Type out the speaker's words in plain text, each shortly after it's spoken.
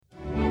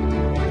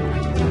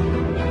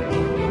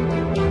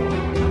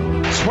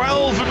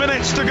12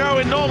 minutes to go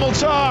in normal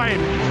time.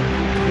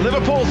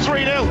 Liverpool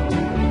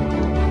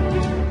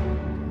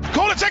 3-0.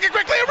 Corner taken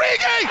quickly,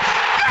 Origi! Yeah!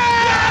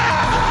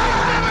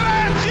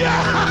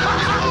 Yeah!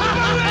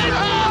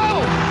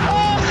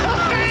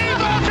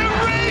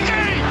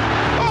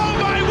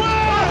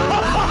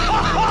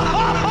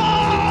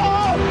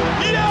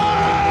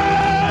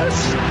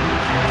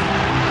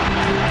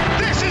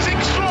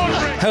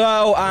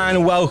 Hello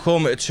and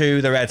welcome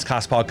to the Reds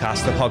Cast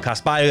podcast, the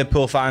podcast by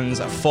Liverpool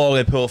fans, for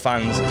Liverpool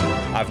fans.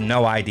 I have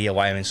no idea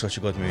why I'm in such a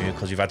good mood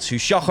because we've had two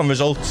shocking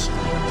results.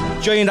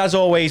 Joined as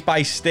always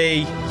by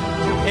Steve.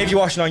 If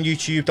you're watching on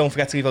YouTube, don't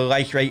forget to leave a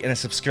like, rate and a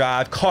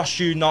subscribe. Costs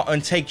you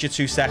nothing, takes you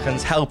 2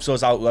 seconds, helps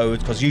us out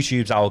loads because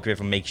YouTube's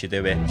algorithm makes you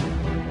do it.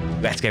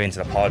 Let's get into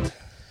the pod.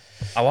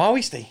 How are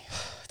we, Steve?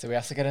 Do we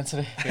have to get into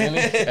it,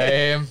 really?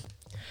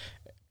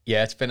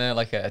 Yeah, it's been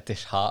a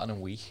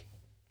disheartening week.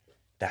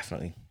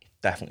 Definitely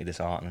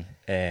disheartening.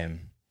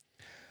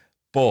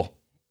 But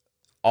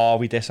are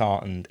we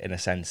disheartened in a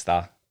sense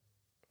that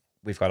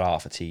we've got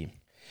half a team?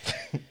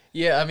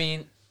 Yeah, I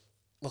mean,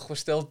 look, we're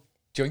still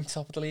joint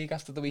top of the league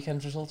after the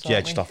weekend's results, aren't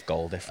we? Just off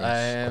goal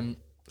difference.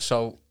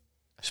 So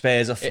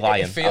Spurs are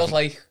flying. It feels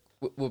like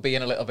we're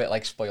being a little bit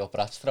like spoiled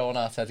brats throwing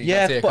our teddies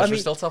yeah, here, because we're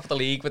still top of the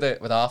league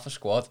with half a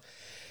squad.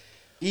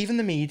 Even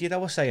the media, they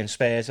were saying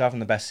Spurs are having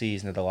the best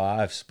season of their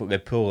lives, but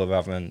Liverpool are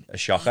having a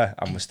shocker,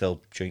 and we're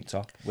still joint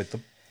top with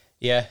them.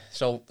 Yeah,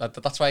 so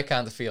that's why it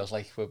kind of feels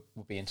like we're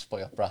being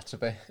spoiled brats a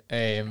bit.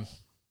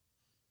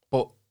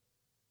 But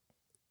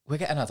we're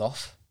getting that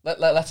off.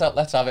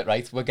 Let's have it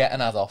right. We're getting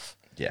that off.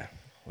 Yeah,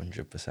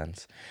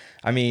 100%.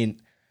 I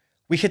mean,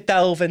 we could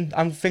delve in.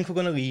 I think we're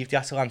going to leave the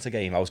Atalanta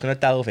game. I was going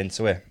to delve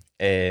into it,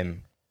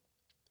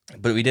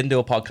 but we didn't do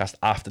a podcast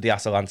after the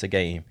Atalanta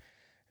game.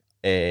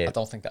 I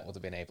don't think that would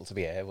have been able to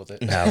be aired, would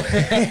it? No.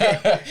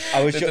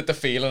 I was the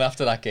feeling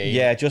after that game.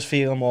 Yeah, just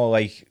feeling more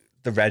like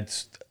the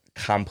Reds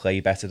can play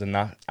better than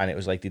that, and it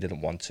was like they didn't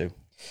want to,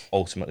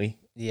 ultimately.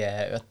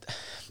 Yeah.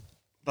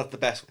 That's the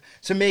best.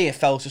 To me, it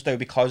felt as though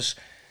because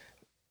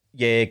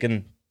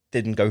Jürgen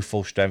didn't go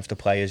full strength, the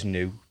players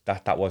knew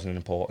that that wasn't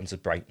important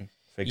at Brighton,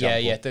 for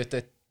example. Yeah.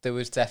 There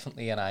was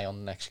definitely an eye on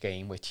the next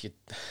game, which you...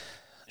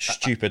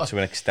 Stupid to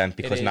an extent,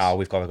 because now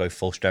we've got to go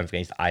full strength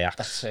against Ajax.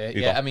 That's it.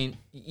 Yeah, I mean,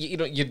 you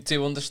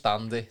do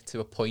understand it to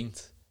a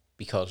point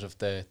because of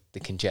the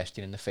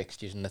congestion in the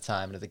fixtures and the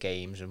timing of the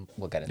games, and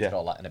we'll get into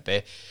all that in a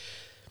bit.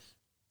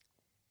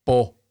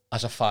 But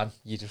as a fan,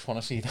 you just want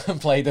to see them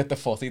play the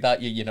footy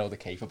that you know they're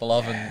capable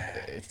of, and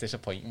it's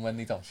disappointing when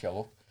they don't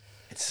show up.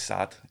 It's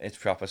sad. It's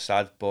proper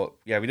sad. But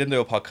yeah, we didn't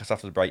do a podcast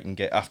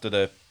after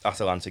the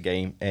Atalanta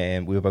game,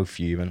 and we were both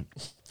fuming.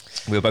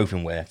 We were both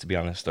in work, to be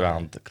honest,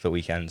 around the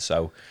weekend,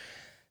 so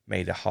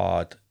made it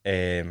hard.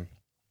 And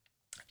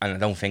I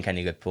don't think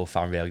any Liverpool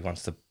fan really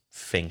wants to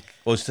think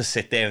us to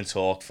sit there and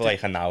talk for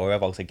like an hour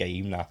about a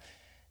game now.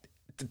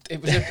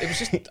 It was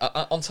just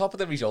on top of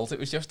the result, it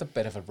was just a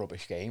bit of a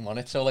rubbish game,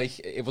 wasn't it? So like,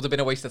 it would have been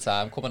a waste of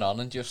time coming on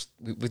and just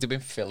we'd have been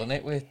filling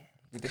it with.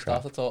 They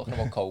started talking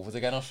about COVID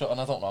again or something.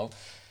 I don't know.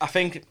 I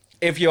think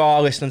if you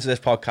are listening to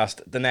this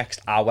podcast, the next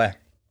hour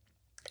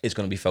is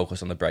going to be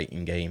focused on the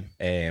Brighton game.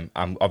 And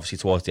obviously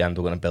towards the end,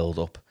 we're going to build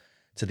up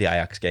to the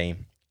Ajax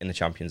game in the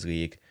Champions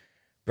League.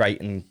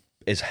 Brighton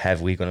is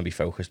heavily going to be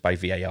focused by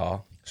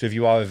VAR. So if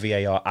you are a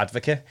VAR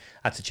advocate,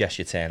 I'd suggest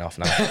you turn off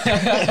now.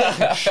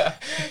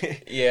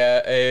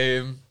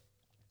 Yeah,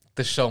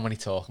 there's so many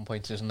talking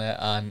points, isn't there?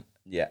 And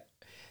yeah.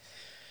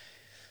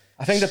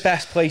 I think the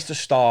best place to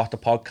start the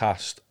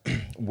podcast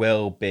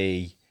will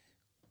be...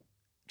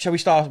 Shall we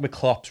start with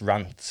Klopp's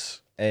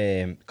rants?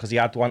 Because he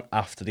had one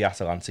after the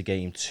Atalanta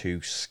game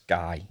to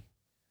Sky.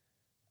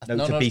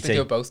 No, to BT. They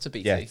were both to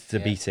BT. Yeah, to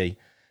BT.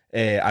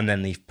 And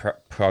then they've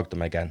progged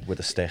them again with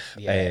a stick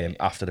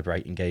after the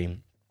Brighton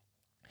game.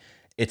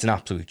 It's an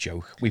absolute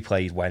joke. We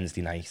played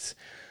Wednesday night.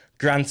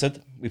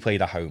 Granted, we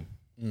played at home.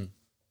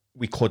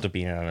 We could have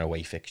been in an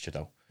away fixture,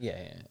 though.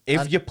 Yeah.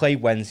 If you play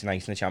Wednesday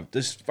night in the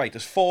Champions...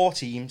 There's 4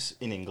 teams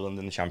in England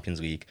in the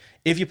Champions League.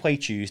 If you play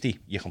Tuesday,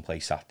 you can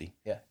play Saturday.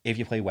 Yeah. If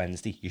you play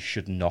Wednesday, you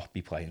should not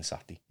be playing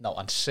Saturday. No,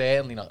 and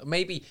certainly not.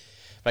 Maybe,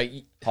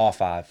 right...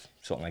 5:30,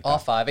 something like that.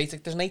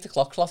 5:30. There's an 8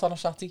 o'clock slot on a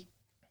Saturday.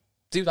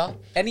 Do that.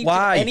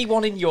 Why?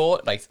 Anyone in your...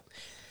 Right...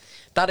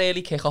 That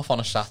early kick-off on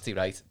a Saturday,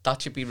 right,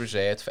 that should be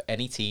reserved for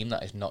any team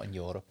that is not in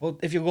Europe. Well,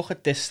 if you look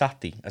at this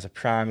Saturday as a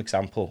prime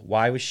example,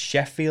 why was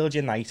Sheffield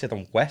United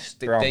and West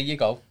Brom there you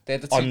go. They're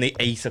the two, on the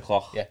 8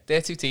 o'clock? Yeah, they're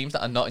 2 teams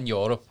that are not in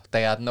Europe.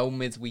 They had no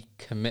midweek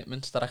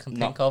commitments that I can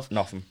think of.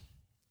 Nothing.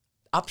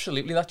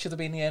 Absolutely, that should have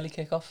been the early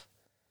kick-off.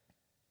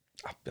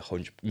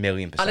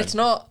 100,000,000%. And it's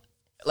not,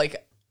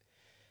 like...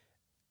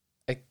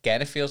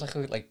 Again, it feels like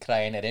we're like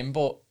crying it in,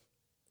 but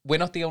we're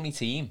not the only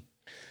team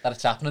that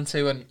it's happening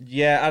to. And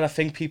yeah, and I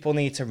think people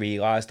need to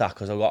realise that,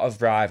 because a lot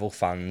of rival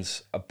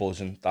fans are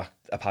buzzing that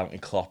apparently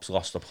Klopp's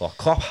lost the plot.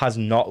 Klopp has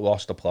not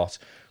lost the plot.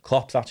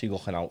 Klopp's actually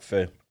looking out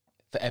for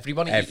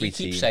everybody. Every he keeps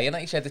team. saying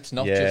that. He said it's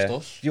not just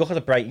us. If you look at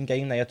the Brighton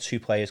game, they had 2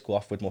 players go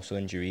off with muscle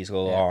injuries,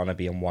 Lallana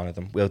being one of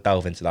them. We'll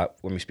delve into that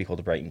when we speak about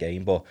the Brighton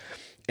game. But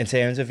in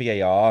terms of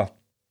VAR,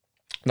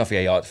 not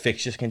VAR,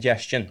 fixtures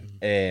congestion.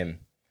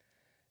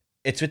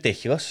 It's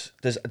ridiculous.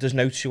 There's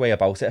no two way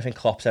about it. I think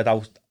Klopp said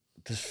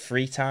there's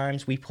 3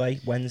 times we play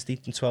Wednesday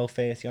and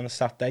 12:30 on a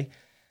Saturday.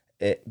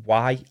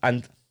 Why?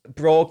 And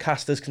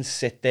broadcasters can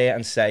sit there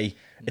and say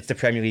it's the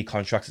Premier League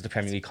contract. It's the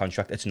Premier League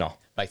contract. It's not.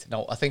 Right.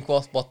 No, I think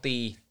what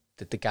the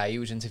guy who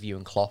was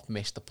interviewing Klopp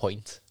missed the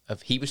point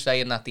of. He was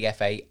saying that the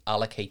FA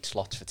allocate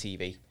slots for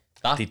TV.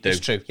 That is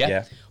true.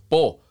 Yeah.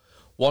 But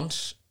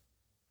once,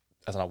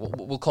 I don't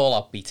know, we'll call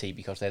out BT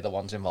because they're the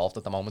ones involved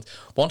at the moment.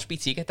 Once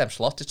BT get them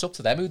slots, it's up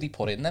to them who they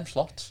put in them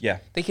slots. Yeah.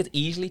 They could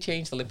easily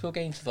change the Liverpool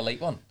game to the late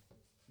one.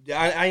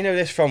 Yeah, I know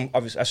this from.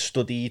 I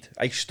studied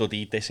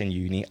this in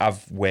uni.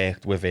 I've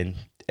worked within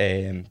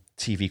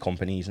TV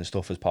companies and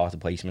stuff as part of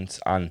placements,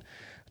 and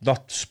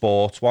not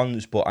sports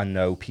ones, but I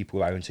know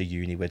people I went to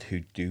uni with who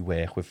do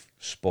work with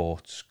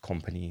sports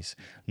companies.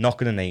 Not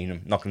going to name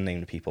them. Not going to name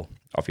the people,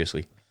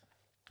 obviously.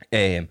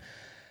 Now,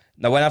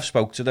 when I've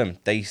spoke to them,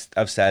 they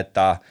have said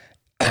that,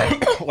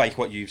 like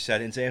what you've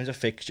said in terms of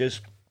fixtures.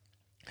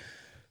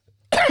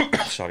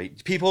 Sorry,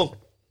 people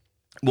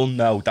will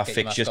know that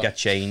fixtures get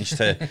changed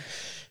to.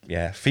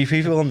 Yeah,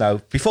 people will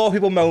know. Before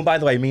people moan, by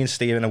the way, me and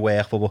Steve in a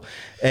work bubble.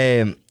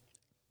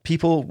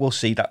 People will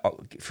see that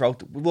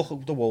throughout. Look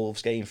at the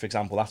Wolves game, for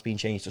example. That's been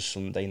changed to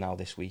Sunday now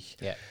this week.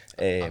 Yeah,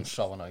 I'm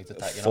so annoyed at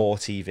that. For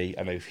TV,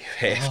 I'm over.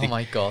 Oh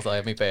my god, I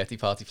had my birthday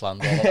party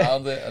planned all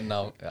around it, and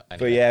now. Anyway.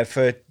 But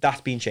yeah,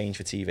 that's been changed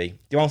for TV.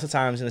 The amount of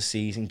times in a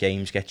season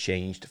games get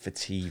changed for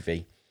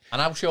TV.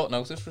 And how short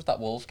notice was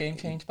that Wolves game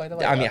changed, by the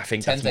way? I mean, I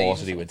think that's more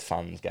to do with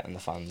fans, getting the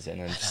fans in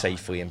and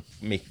safely, and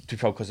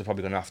because they're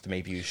probably going to have to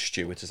maybe use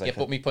stewards as like. Yeah,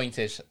 but my point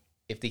is,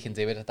 if they can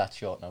do it at that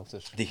short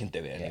notice, they can do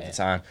it any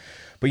time.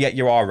 But yeah,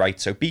 you are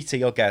right. So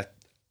BT will get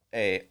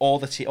all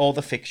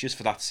the fixtures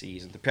for that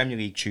season. The Premier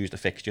League choose the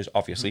fixtures,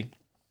 obviously,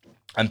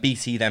 and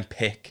BT then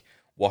pick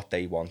what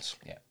they want.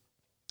 Yeah.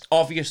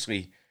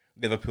 Obviously,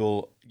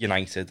 Liverpool,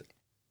 United,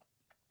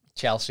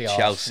 Chelsea.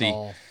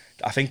 Arsenal.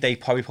 I think they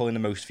probably pull in the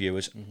most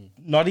viewers.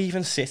 Not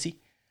even City,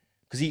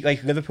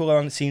 because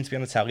Liverpool seem to be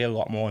on the telly a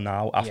lot more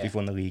now after they've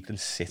won the league than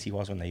City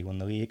was when they won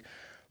the league.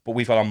 But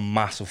we've got a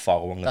massive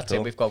following. That's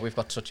Liverpool. We've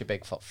got such a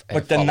big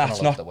but then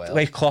that's not,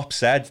 like Klopp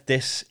said,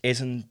 this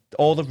isn't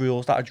all the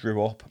rules that I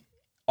drew up.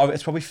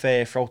 It's probably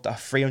fair throughout that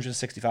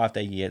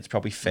 365-day year. It's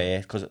probably fair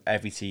because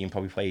every team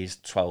probably plays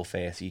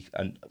 12:30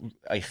 and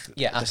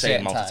the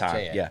same amount of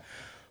time. Yeah.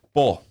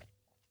 But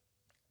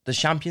the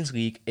Champions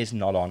League is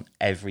not on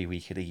every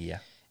week of the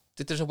year.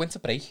 There's a winter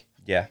break.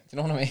 Yeah. Do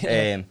you know what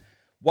I mean?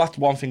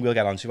 One thing we'll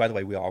get onto, by the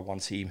way, we are one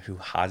team who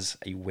has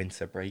a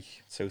winter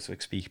break, so to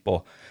speak.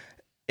 But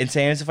in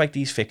terms of like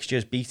these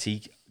fixtures,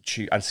 BT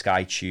and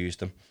Sky choose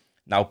them.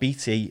 Now,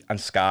 BT and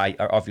Sky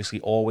are obviously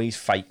always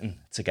fighting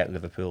to get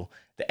Liverpool.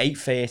 The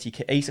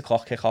 8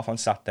 o'clock kickoff on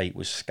Saturday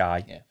was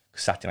Sky,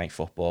 Saturday Night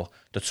Football.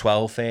 The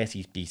 12:30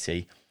 is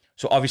BT.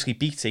 So obviously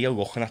BT are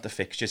looking at the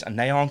fixtures and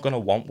they aren't going to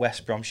want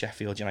West Brom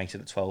Sheffield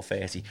United at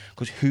 12:30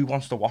 because who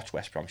wants to watch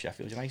West Brom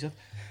Sheffield United?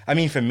 I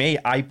mean, for me,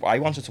 I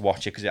wanted to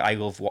watch it because I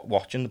love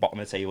watching the bottom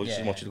of the table just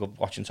as much as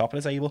watching top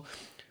of the table.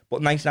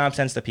 But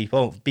 99% of the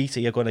people,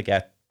 BT are going to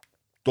get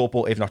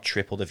double, if not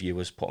triple, the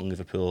viewers putting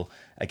Liverpool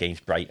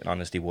against Brighton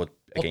on as they would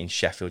against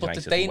Sheffield United.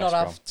 But did they not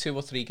have 2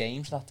 or 3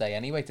 games that day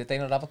anyway? Did they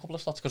not have a couple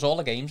of slots? Because all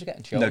the games are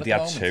getting shown. No, they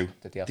had two.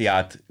 They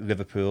had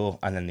Liverpool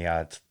and then they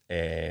had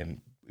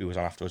who was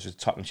on afterwards? Was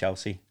Tottenham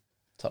Chelsea?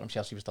 Tottenham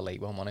Chelsea was the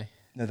late one, wasn't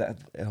he?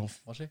 No,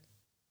 was he?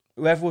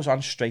 Whoever was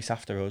on straight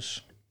after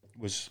us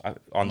was on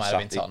Saturday. Might have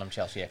been Tottenham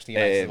Chelsea. The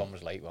United one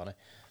was late, wasn't it?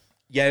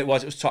 Yeah, it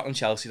was. It was Tottenham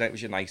Chelsea. That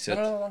was United.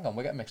 No, hang on.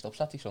 We're getting mixed up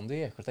Saturday,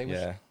 Sunday, because they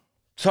was. Yeah.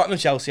 Tottenham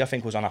Chelsea, I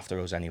think, was on after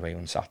us anyway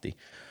on Saturday.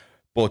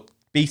 But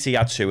BT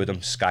had 2 of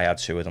them, Sky had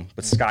 2 of them.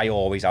 But Sky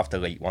always have the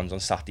late ones on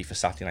Saturday for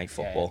Saturday Night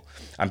Football.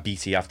 Yeah. And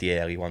BT have the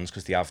early ones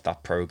because they have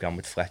that programme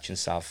with Fletch and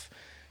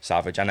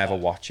Savage. I never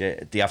watch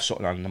it. They have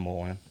something on in the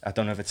morning. I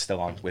don't know if it's still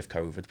on with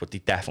COVID, but they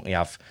definitely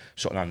have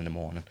something on in the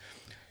morning.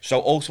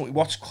 So ultimately,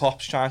 what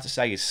Klopp's trying to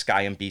say is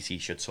Sky and BT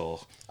should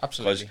talk.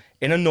 Absolutely. Because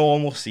in a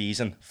normal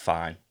season,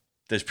 fine.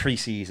 There's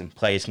pre-season,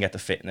 players can get the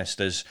fitness.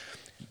 There's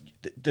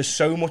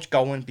so much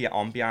going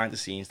on behind the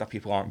scenes that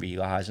people aren't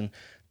realising.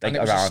 And it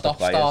was a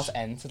stop-start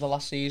end to the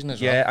last season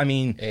as well. Yeah, I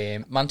mean...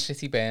 Man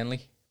City,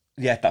 Burnley.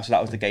 Yeah, that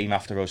was the game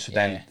after us. So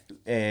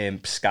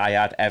then Sky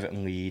had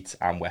Everton, Leeds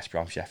and West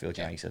Brom, Sheffield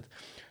United.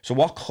 So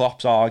what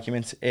Klopp's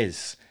argument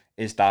is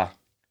that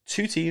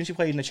 2 teams who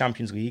played in the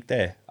Champions League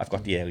there have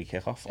got the early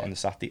kick-off on the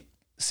Saturday.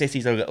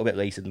 City's a little bit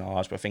later than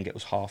ours, but I think it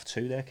was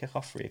 2:30 their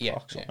kick-off, 3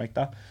 o'clock, something like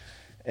that.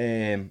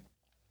 And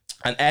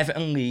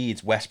Everton,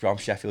 Leeds, West Brom,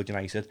 Sheffield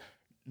United,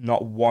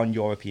 not one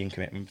European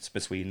commitment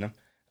between them.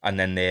 And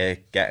then they're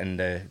getting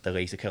the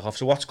later kick-off.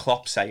 So what's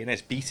Klopp saying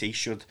is BT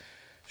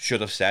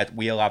should have said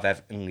we'll have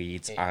Everton,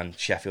 Leeds and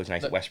Sheffield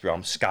United, West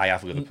Brom. Sky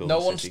have Liverpool. No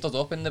one stood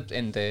up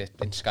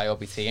in Sky or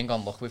BT and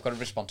gone, look, we've got a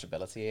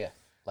responsibility here.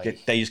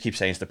 They just keep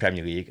saying it's the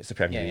Premier League, it's the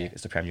Premier League,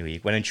 it's the Premier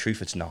League. When in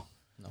truth, it's not.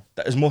 No.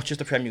 As much as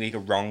the Premier League are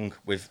wrong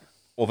with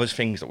other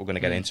things that we're going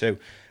to get into,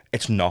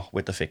 it's not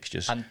with the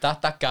fixtures. And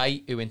that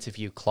guy who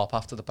interviewed Klopp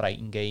after the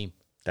Brighton game,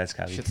 Des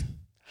Kelly,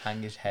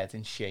 hang his head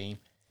in shame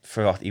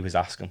for what he was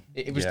asking.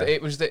 It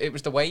was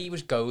the way he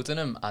was goading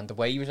him and the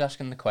way he was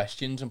asking the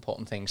questions and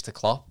putting things to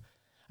Klopp,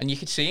 and you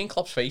could see in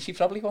Klopp's face he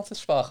probably wanted to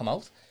spark him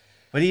out.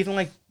 But even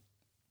like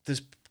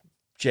there's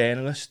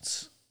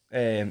journalists.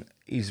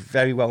 He's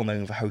very well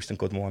known for hosting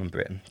Good Morning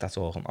Britain. That's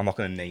all. I'm not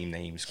going to name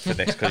names for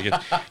this because you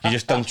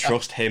just don't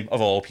trust him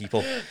of all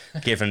people,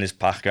 given his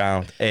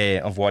background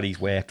of what he's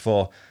worked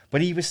for.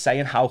 But he was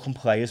saying, how can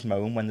players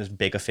moan when there's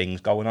bigger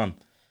things going on?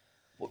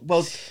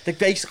 Well, they're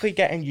basically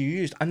getting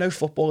used. I know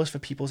football is for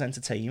people's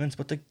entertainment,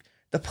 but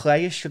the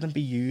players shouldn't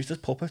be used as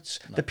puppets.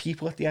 No. The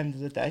people at the end of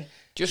the day.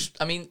 Just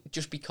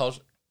because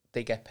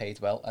they get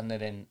paid well and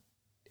they're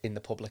in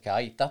the public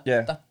eye,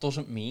 that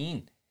doesn't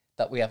mean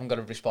that we haven't got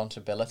a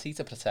responsibility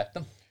to protect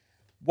them.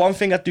 One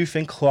thing I do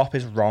think Klopp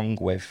is wrong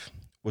with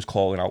was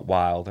calling out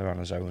Wilder on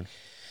his own,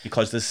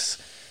 because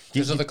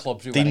there's other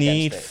clubs who they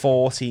need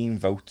 14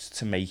 votes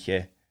to make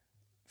it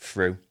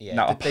through. Yeah,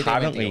 now they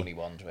weren't the only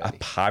ones, really.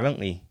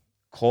 Apparently,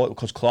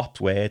 because Klopp's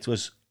words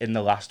was in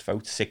the last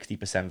vote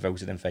 60%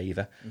 voted in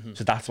favour,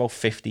 so that's about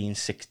 15,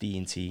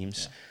 16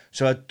 teams. Yeah.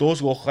 So it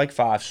does look like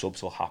 5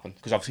 subs will happen,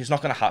 because obviously it's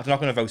not going to happen. They're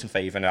not going to vote in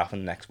favour and it'll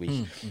happen next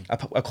week.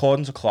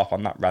 According to Klopp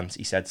on that rant,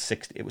 he said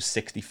it was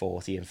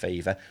 60-40 in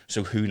favour.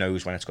 So who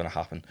knows when it's going to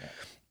happen? Yeah.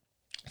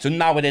 So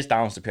now it is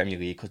down to the Premier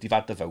League because they've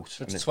had the vote.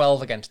 So it's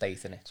 12 against 8,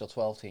 isn't it? So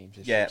 12 teams.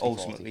 Is 60,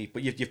 ultimately, 40.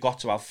 But you've got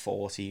to have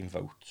 14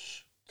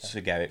 votes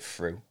to get it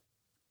through.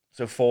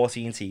 So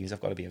 14 teams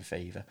have got to be in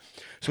favour.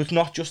 So it's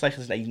not just like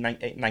there's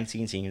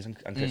 19 teams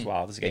and Chris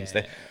Wilder's against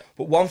it.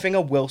 But one thing I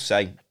will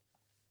say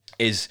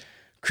is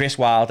Chris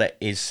Wilder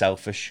is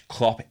selfish.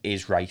 Klopp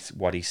is right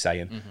what he's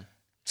saying.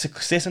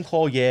 To sit and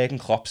call Jurgen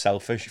Klopp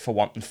selfish for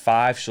wanting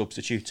 5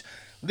 substitutes,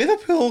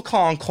 Liverpool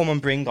can't come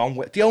and bring on...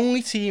 The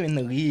only team in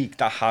the league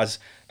that has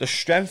the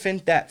strength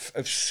and depth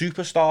of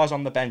superstars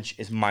on the bench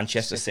is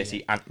Manchester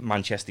City and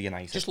Manchester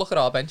United. Just look at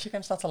our bench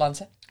against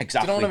Atalanta.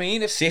 Exactly. Do you know what I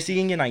mean? City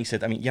and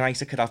United,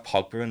 United could have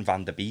Pogba and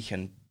Van der Beek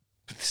and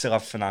still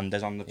have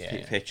Fernandes on the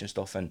pitch and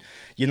stuff, and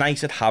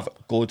United have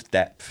good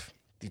depth.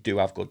 They do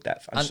have good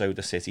depth, and so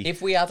does City.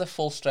 If we had a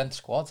full-strength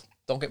squad,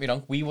 don't get me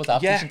wrong, we would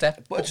have decent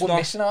depth, but we're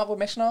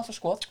missing half a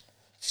squad.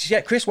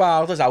 Yeah, Chris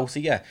Wilder's out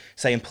here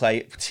saying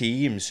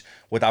teams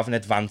would have an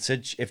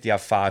advantage if they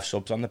have 5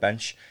 subs on the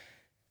bench.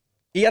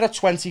 He had a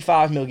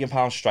 £25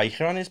 million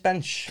striker on his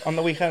bench on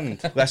the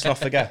weekend. Let's not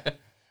forget.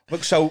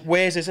 Look, so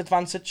where's his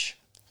advantage?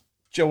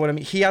 Do you know what I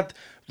mean? He had,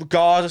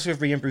 regardless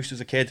of Ryan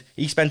Brewster's a kid,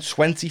 he spent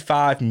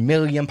 £25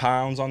 million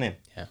on him.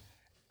 Yeah.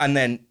 And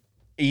then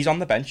he's on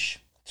the bench.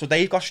 So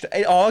they've got,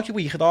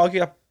 you could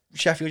argue that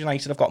Sheffield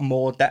United have got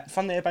more depth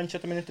on their bench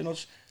at the minute than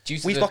us. Due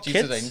to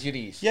the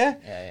injuries.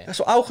 Yeah.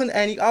 So how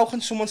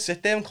can someone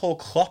sit there and call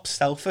Klopp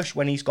selfish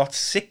when he's got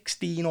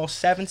 16 or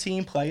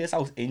 17 players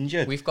out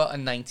injured? We've got a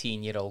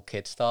 19-year-old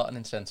kid starting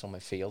in central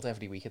midfield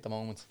every week at the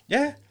moment.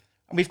 Yeah.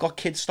 And we've got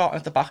kids starting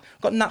at the back.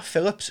 We've got Nat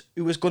Phillips,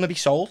 who was going to be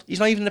sold. He's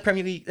not even in the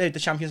Premier League, the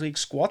Champions League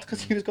squad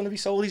because he was going to be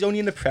sold. He's only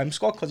in the Prem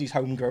squad because he's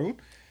homegrown.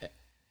 Yeah.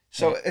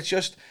 So it's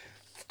just,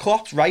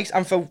 Klopp's right.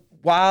 And for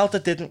Wilder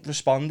didn't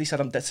respond. He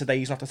said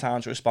today's not the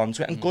time to respond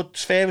to it. And good,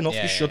 fair enough,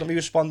 he shouldn't be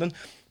responding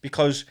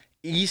because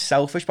he's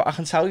selfish. But I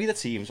can tell you the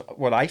teams,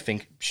 what I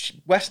think,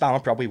 West Ham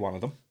are probably one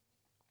of them,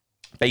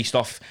 based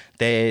off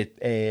their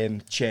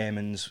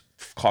chairman's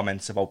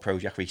comments about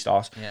Project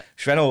Restart. Yeah.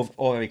 She's been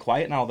all very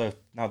quiet now. They're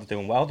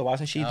doing well, though,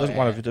 hasn't she? Doesn't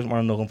want to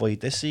null and void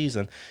this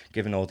season,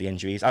 given all the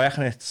injuries. I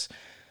reckon it's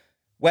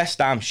West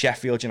Ham,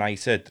 Sheffield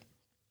United,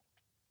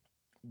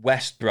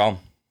 West Brom.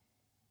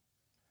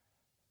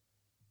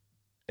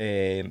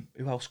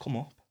 Who else come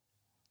up?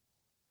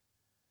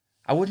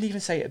 I wouldn't even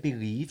say it'd be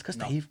Leeds because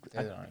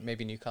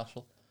maybe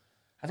Newcastle.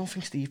 I don't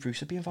think Steve Bruce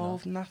would be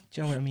involved in that.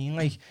 Do you know what I mean?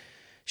 Like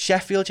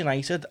Sheffield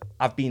United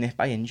have been hit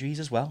by injuries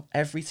as well.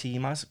 Every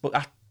team has, but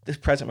at this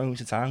present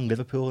moment in time,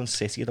 Liverpool and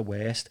City are the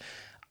worst.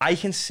 I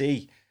can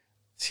see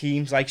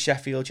teams like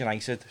Sheffield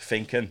United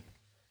thinking,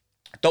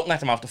 "Don't let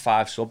them have the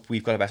 5 sub.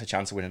 We've got a better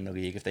chance of winning the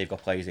league if they've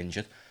got players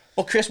injured."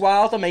 But Chris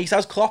Wilder, mate,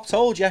 as Klopp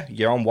told you,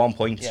 you're on 1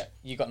 point. Yeah,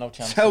 you got no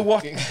chance. So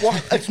what?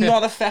 It's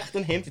not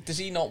affecting him. Does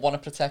he not want to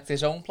protect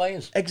his own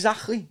players?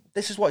 Exactly.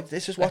 This is what's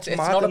it's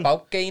mad. Not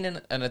about gaining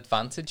an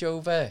advantage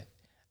over.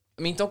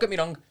 I mean, don't get me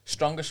wrong.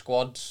 Stronger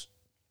squads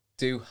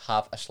do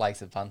have a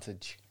slight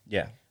advantage.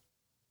 Yeah.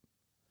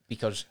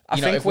 Because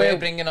if we're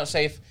bringing on,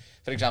 say,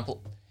 for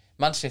example,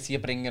 Man City are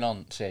bringing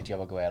on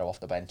Sergio Aguero off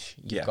the bench.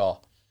 You've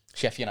got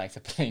Sheffield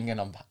United bringing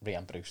on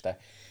Ryan Brewster.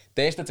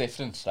 There's the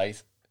difference, right?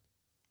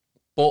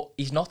 But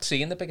he's not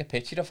seeing the bigger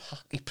picture of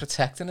he's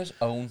protecting his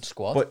own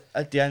squad. But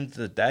at the end of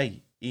the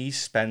day, he's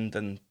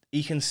spending.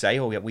 He can say,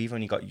 "Oh yeah, we've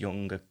only got a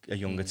younger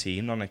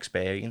team,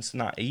 non-experienced,"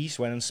 and that. He's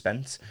went and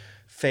spent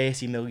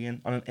 30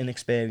 million on an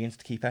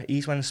inexperienced keeper.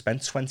 He's went and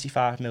spent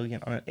 25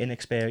 million on an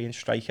inexperienced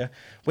striker.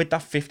 With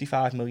that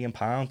 55 million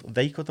pound,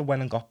 they could have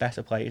went and got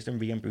better players than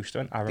Ryan Brewster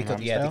and Aaron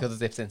Ramsdale. Yeah, they could have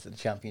dipped into the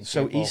Championship.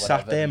 So he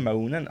sat there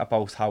moaning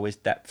about how his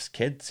depth's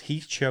kids. He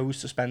chose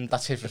to spend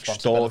that's his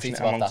responsibility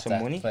to amounts of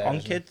money on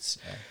kids.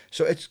 Yeah.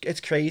 So it's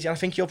crazy. And I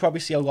think you'll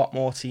probably see a lot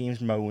more teams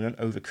moaning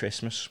over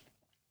Christmas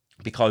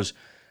because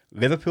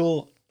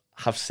Liverpool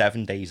have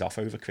 7 days off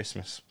over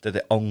Christmas. They're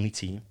the only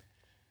team.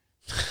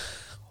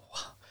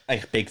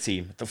 Like, big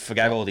team.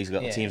 Forget all these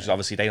little teams.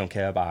 Obviously, they don't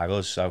care about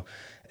us. So,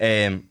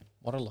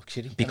 what a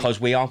luxury. because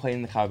we aren't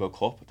playing the Carabao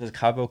Cup. There's a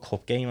Carabao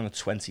Cup game on the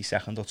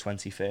 22nd or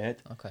 23rd.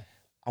 Okay.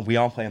 And we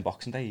aren't playing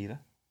Boxing Day either.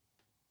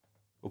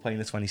 We're playing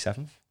the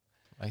 27th.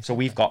 Right. So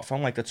we've got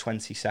from like the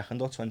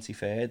 22nd or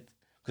 23rd.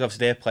 Because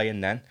obviously they're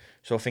playing then.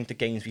 So I think the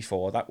games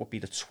before that would be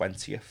the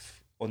 20th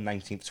or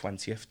 19th,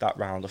 20th. That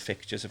round of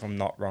fixtures, if I'm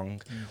not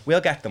wrong.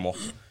 We'll get them up.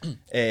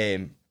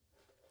 If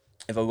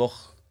I look...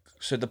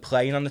 So they're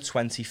playing on the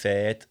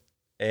 23rd.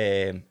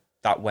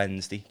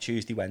 That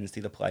Tuesday,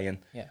 Wednesday, they're playing.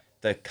 Yeah.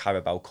 The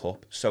Carabao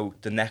Cup. So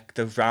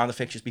the round of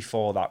fixtures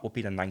before that would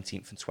be the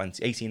 19th and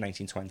 18,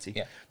 19, 20,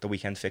 yeah. the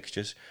weekend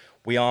fixtures.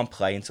 We aren't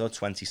playing until the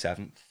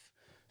 27th.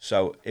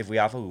 So if we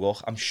have a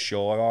look, I'm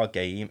sure our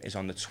game is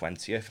on the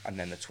 20th and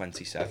then the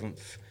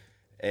 27th.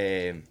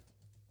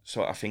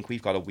 So I think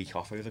we've got a week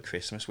off over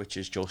Christmas, which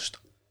is just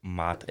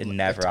mad. It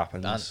never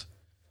happens.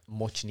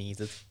 Much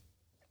needed.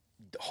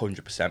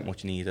 100%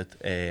 much needed.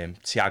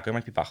 Thiago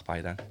might be back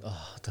by then.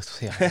 Oh,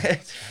 that's I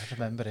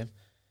remember him.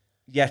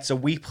 Yeah, so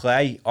we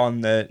play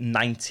on the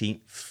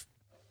 19th,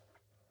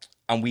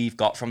 and we've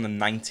got from the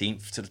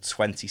 19th to the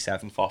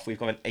 27th off. We've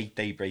got an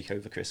 8-day break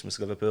over Christmas,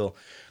 Liverpool,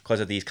 because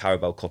of these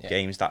Carabao Cup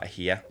games that are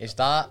here. Is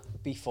that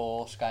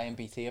before Sky and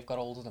BT have got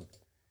hold of them?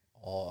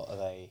 Or are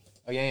they...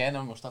 Oh, yeah,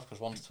 no, must have, because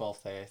one's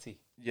 12:30.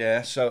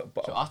 Yeah, so...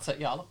 So that's it.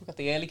 Yeah, look, we've got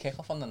the early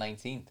kick-off on the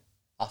 19th.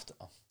 After...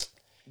 Oh.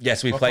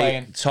 Yes, we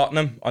play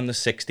Tottenham on the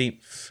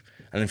 16th,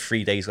 and then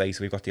 3 days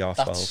later we've got the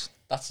half-12.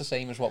 That's the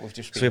same as what we've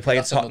just been. So we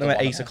played Tottenham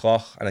at 8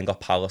 o'clock, and then got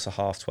Palace at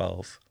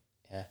 12:30.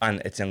 Yeah.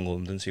 And it's in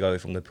London, so you go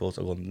from Liverpool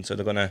to London. So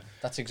they're going to...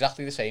 That's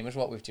exactly the same as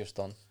what we've just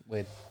done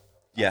with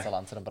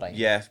Atalanta and Brighton.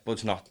 Yeah, but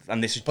it's not.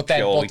 And this is but then,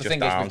 purely the just thing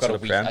is, down we've got to a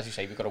the week, Prem. as you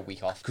say, we've got a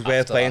week off. Because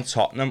we're playing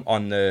Tottenham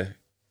on the...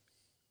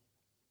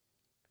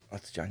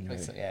 That's January.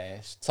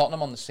 It's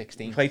Tottenham on the 16th.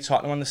 We play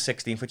Tottenham on the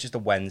 16th, which is the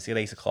Wednesday at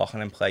 8 o'clock,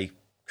 and then play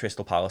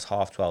Crystal Palace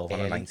 12:30 on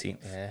the 19th.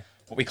 Yeah.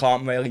 But we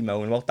can't really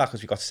moan about that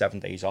because we've got 7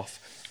 days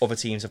off. Other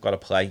teams have got to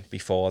play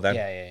before then.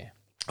 Yeah.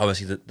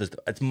 Obviously,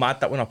 it's mad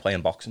that we're not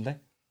playing Boxing Day.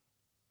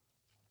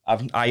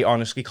 I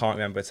honestly can't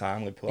remember a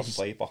time Liverpool haven't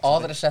played Boxing Day. Are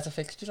there a set of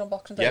fixtures on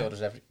Boxing Day? Yeah. Or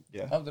does every...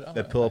 Yeah.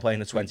 Liverpool are playing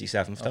the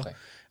 27th though. Okay.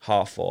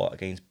 4:30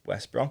 against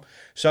West Brom.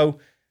 So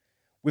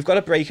we've got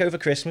a break over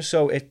Christmas,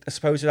 so I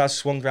suppose it has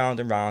swung round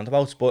and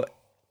roundabouts, but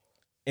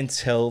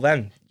until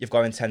then, you've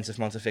got intensive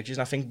amount of fixtures,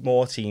 and I think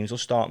more teams will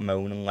start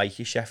moaning like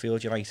your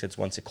Sheffield United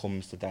once it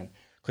comes to them.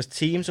 Because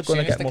teams are going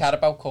to get... As soon as the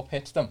Carabao Cup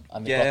hits them,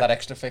 and they've got that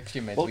extra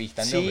fixture midweek,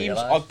 then they'll realise.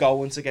 Teams are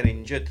going to get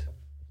injured.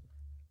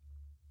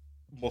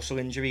 Muscle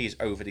injuries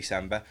over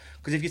December.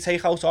 Because if you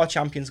take out our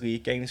Champions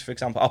League games, for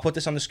example, I'll put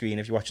this on the screen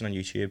if you're watching on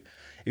YouTube.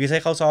 If you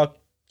take out our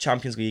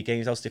Champions League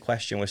games, that's the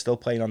question. We're still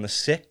playing on the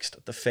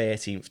 6th, the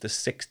 13th, the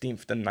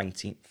 16th, the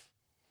 19th.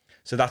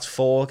 So that's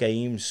 4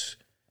 games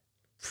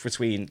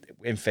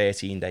in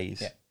 13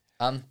 days. Yeah.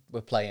 And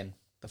we're playing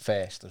the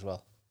 1st as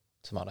well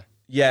tomorrow.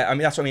 Yeah, I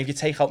mean, that's what I mean. If you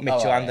take out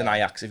Midtjylland and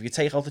Ajax, if you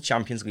take out the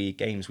Champions League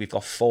games, we've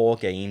got 4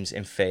 games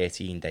in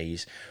 13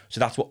 days. So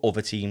that's what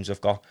other teams have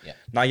got. Yeah.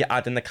 Now you're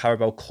adding the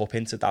Carabao Cup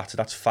into that. So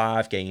that's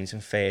 5 games in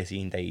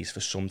 13 days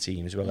for some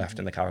teams who are left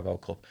in the Carabao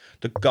Cup.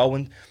 They're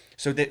going...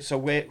 So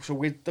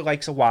with the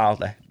likes of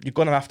Wilder, you're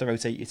going to have to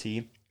rotate your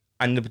team.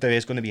 And there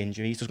is going to be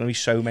injuries. There's going to be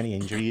so many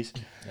injuries.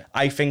 Yeah.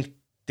 I think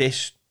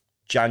this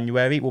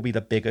January will be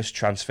the biggest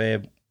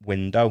transfer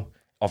window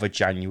of a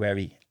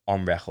January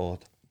on record.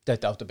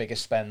 The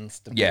biggest spend,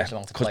 the biggest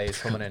amount of players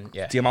coming in.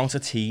 Yeah. The amount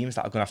of teams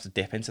that are going to have to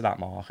dip into that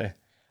market.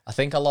 I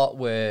think a lot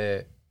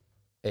were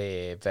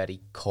very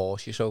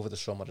cautious over the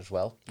summer as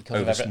well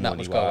because of everything that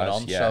was going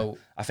on. Yeah. So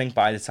I think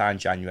by the time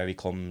January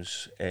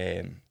comes,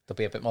 there'll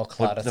be a bit more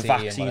clarity. The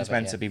vaccine's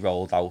meant to be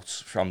rolled out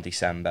from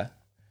December.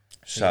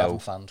 So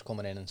fans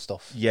coming in and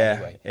stuff.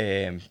 Yeah.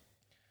 Anyway.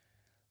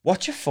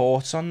 What's your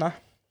thoughts on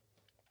that?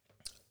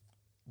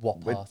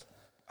 What part?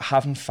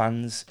 Having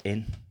fans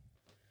in.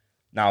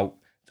 Now,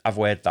 I've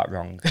worded that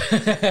wrong.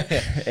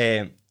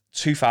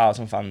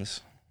 2,000 fans.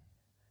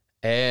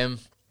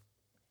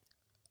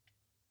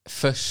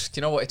 First,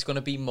 you know what? It's going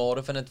to be more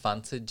of an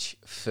advantage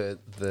for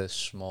the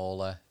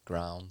smaller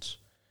grounds.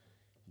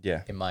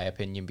 Yeah. In my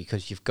opinion,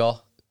 because you've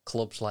got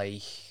clubs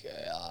like,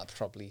 I'd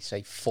probably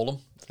say Fulham.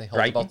 They hold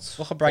Brighton.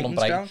 about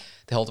Brighton.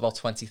 They hold about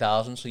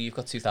 20,000, so you've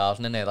got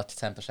 2,000 in there. That's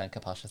 10%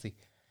 capacity.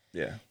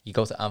 Yeah. You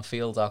go to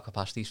Anfield, our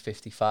capacity is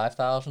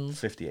 55,000.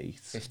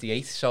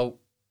 58. So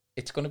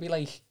it's going to be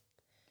like,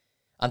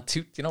 and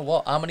you know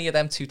what? How many of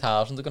them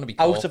 2,000 are going to be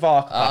out of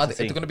our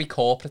capacity? They're going to be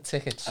corporate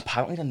tickets.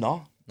 Apparently they're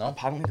not. No.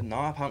 Apparently they're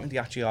not. Apparently they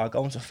actually are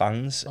going to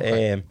fans.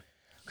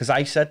 Because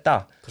I said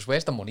that. Because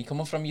where's the money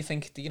coming from? You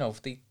think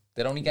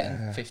they're only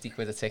getting 50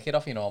 quid a ticket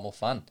off your normal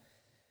fan,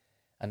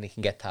 and they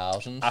can get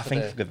thousands. I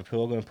think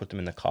Liverpool are going to put them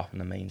in the cop in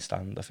the main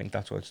stand. I think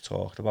that's what it's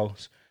talked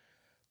about.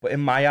 But in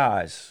my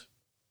eyes,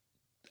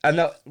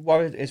 And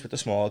what it is with the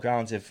smaller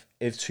grounds, if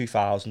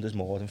 2,000 is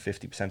more than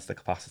 50% of the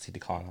capacity, they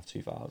can't have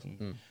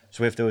 2,000.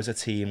 So if there was a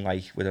team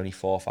like with only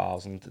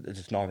 4,000,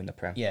 it's not in the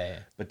Prem. Yeah.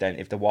 But then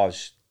if there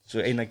was, so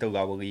in like the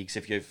lower leagues,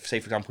 if you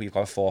say for example you've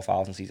got a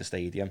 4,000 seater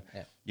stadium,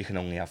 you can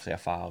only have say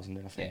 1,000.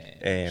 I think.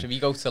 So if you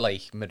go to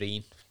like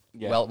Marine,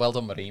 well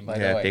done Marine by the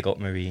way. Yeah, big up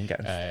Marine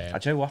getting. I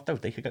don't know what though,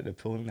 they could get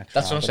Liverpool in the next.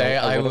 That's round. what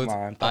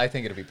I'm saying. I I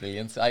think it'd be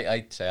brilliant.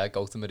 I'd say I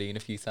go to Marine a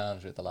few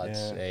times with the lads.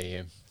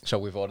 So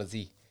we've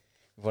already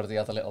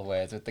had a little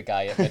word with the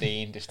guy at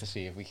Marine just to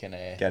see if we can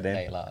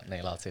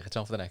nail our tickets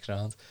on for the next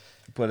round.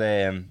 But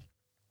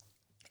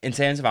in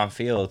terms of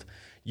Anfield,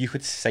 you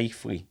could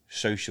safely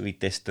socially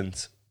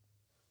distance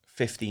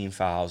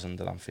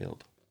 15,000 at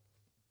Anfield.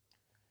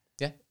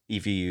 Yeah.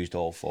 If you used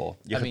all four.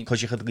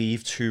 Because you could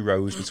leave 2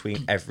 rows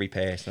between every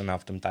person and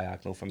have them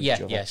diagonal from each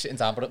other. Yeah, sitting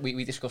down. But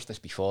we discussed this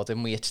before,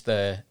 didn't we? It's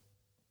the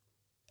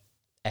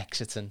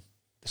exiting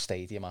the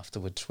stadium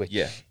afterwards, which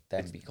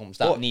then becomes...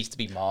 That needs to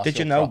be marshaled. Did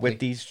you know properly. with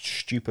these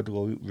stupid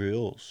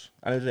rules,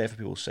 I know they're there for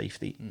people's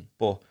safety,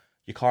 but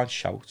you can't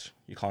shout,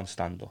 you can't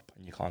stand up,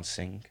 and you can't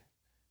sing.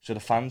 So the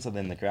fans are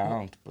in the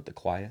ground, but they're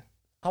quiet.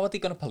 How are they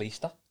going to police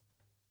that?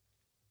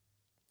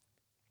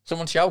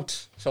 Someone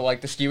shouts. So,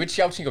 like, the steward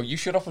shouts and you go, you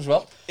shut up as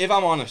well. If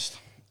I'm honest,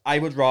 I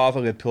would rather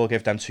Liverpool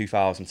give them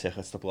 2,000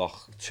 tickets to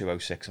block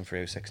 206 and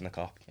 306 in the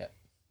Kop. Yeah.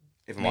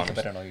 If I'm Make honest. a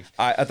bit of noise.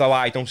 Although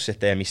I don't sit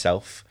there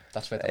myself.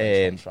 That's where the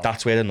noise comes from.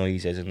 That's where the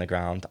noise is in the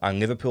ground. And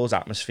Liverpool's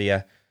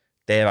atmosphere,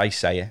 dare I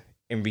say it,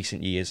 in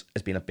recent years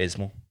has been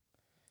abysmal.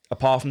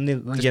 Apart from the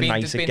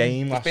United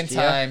game last year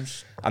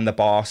times. and the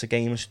Barca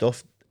game and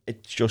stuff,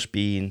 it's just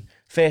been...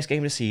 First game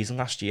of the season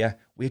last year,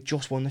 we had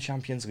just won the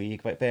Champions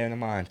League, but bearing in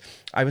mind,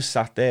 I was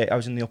sat there, I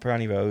was in the Upper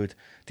Annie Road,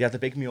 they had the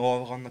big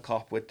mural on the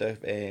Kop with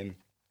the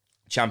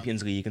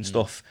Champions League and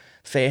stuff.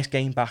 First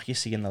game back you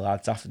see in the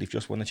lads after they've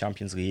just won the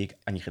Champions League,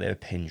 and you could hear a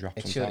pin drop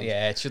sometimes.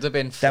 It should have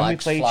been Then we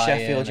flags played flying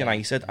Sheffield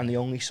United, and the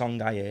only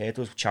song I heard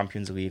was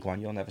Champions League one.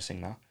 You'll never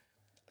sing that.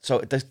 So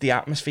the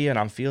atmosphere in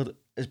Anfield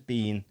has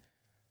been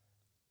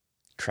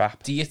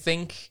crap. Do you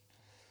think...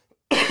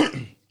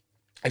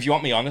 If you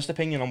want my honest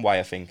opinion on why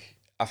I think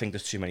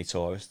there's too many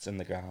tourists in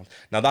the ground.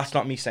 Now, that's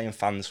not me saying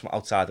fans from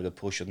outside of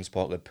Liverpool shouldn't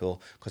support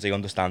Liverpool, because they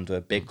understand we're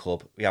a big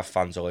club. We have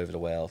fans all over the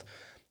world.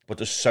 But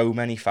there's so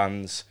many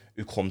fans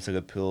who come to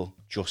Liverpool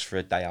just for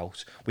a day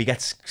out. We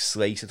get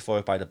slated for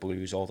it by the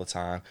Blues all the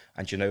time.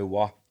 And you know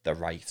what? They're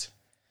right.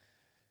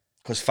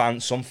 Because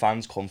some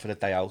fans come for the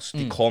day out.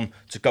 They come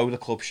to go to the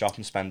club shop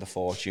and spend a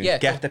fortune,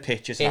 get the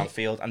pictures in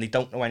Anfield, and they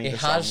don't know any of the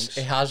songs.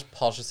 It has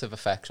positive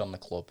effects on the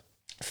club.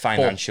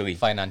 Financially.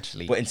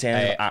 But in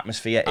terms of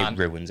atmosphere, it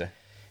ruins it.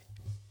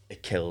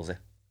 It kills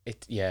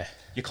it.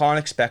 You can't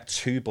expect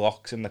 2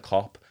 blocks in the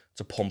Kop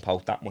to pump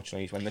out that much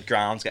noise when the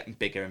ground's getting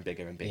bigger and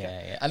bigger and bigger.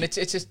 Yeah. And it's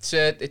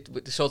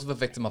sort of a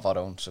victim of our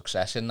own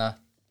success in that,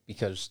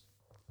 because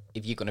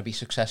if you're going to be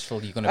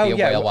successful, you're going to be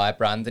a worldwide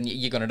brand, and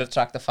you're going to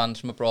attract the fans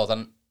from abroad.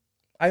 And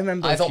I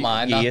remember I don't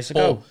mind years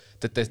ago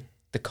that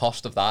the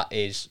cost of that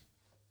is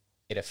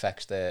it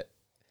affects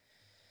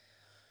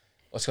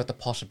it's got the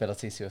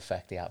possibility to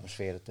affect the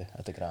atmosphere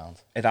at the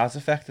ground. It has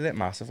affected it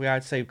massively,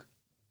 I'd say. Do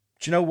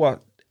you know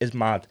what is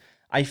mad?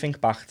 I think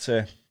back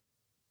to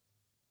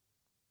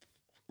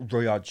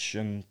Roy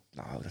Hodgson.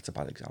 No, that's a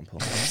bad example.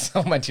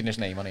 Don't mention his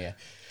name on here.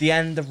 The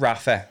end of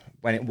Rafa,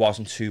 when it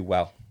wasn't too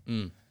well.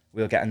 We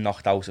were getting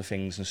knocked out of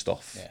things and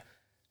stuff. Yeah.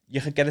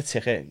 You could get a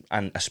ticket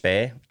and a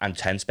spare and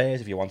 10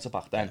 spares if you wanted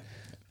back then.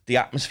 The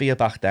atmosphere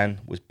back then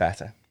was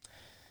better.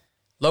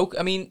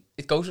 I mean,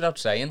 it goes without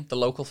saying, the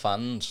local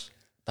fans,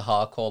 the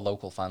hardcore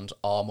local fans,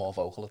 are more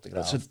vocal at the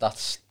ground.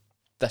 That's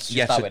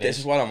just how it is. This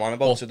is what I'm on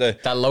about.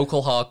 That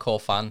local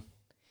hardcore fan,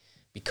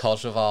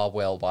 because of our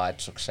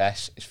worldwide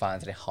success, is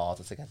finding it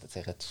harder to get the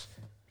tickets.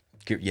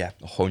 Yeah,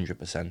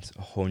 100%.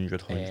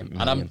 100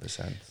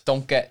 million%.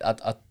 Don't get...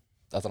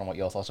 I don't know what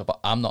your thoughts are, but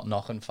I'm not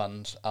knocking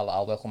fans.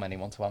 I'll welcome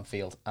anyone to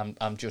Anfield.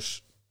 I'm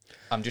just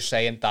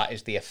saying that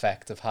is the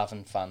effect of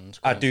having fans.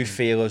 I do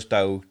feel as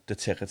though the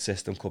ticket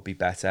system could be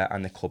better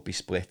and it could be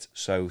split.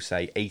 So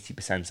say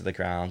 80% of the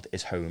ground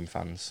is home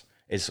fans.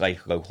 It's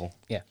like local.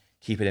 Yeah.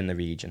 Keep it in the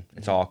region.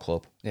 It's our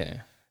club.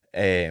 Yeah.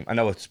 I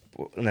know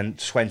and then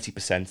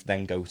 20%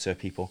 then go to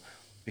people.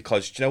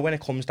 Because, do you know, when it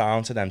comes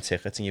down to them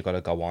tickets and you've got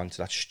to go on to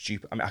that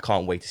stupid... I mean, I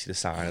can't wait to see the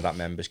sign of that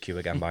members queue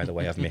again, by the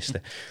way. I've missed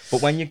it.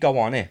 But when you go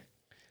on it...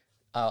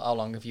 How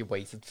long have you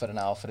waited for an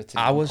hour for it to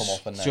come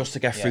up? And just to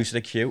get through to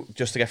the queue,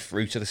 just to get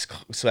through to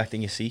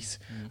selecting your seat.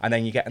 And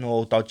then you're getting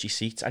all dodgy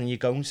seats and you're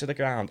going to the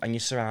ground and you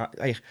surround...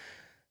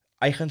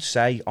 I can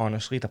say,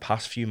 honestly, the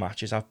past few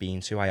matches I've been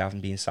to, I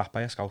haven't been sat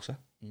by a Scouser.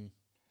 And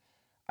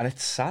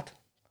it's sad.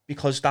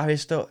 Because that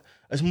is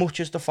as much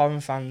as the foreign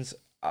fans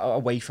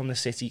away from the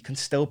city can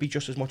still be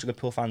just as much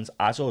Liverpool fans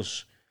as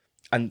us.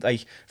 And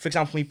like, for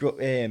example,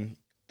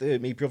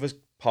 my brother's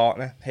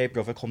partner, her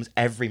brother, comes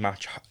every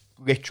match.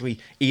 Literally,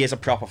 he is a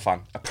proper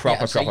fan,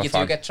 proper fan. You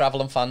do get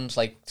travelling fans,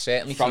 like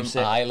certainly from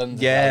Ireland.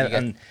 Yeah,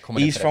 and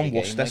he's from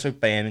Worcester, so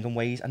Birmingham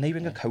ways, and they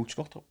bring a coach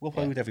up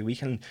every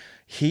week. And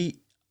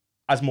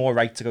has more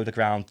right to go to the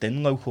ground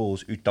than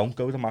locals who don't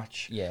go to the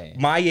match. Yeah.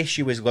 My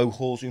issue is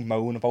locals who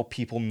moan about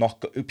people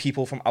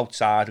from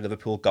outside of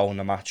Liverpool going to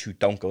the match who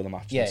don't go to the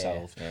match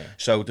themselves. Yeah.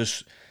 So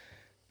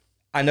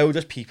I know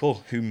there's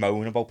people who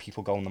moan about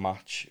people going to the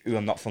match who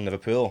are not from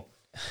Liverpool,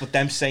 but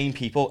them same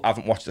people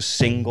haven't watched a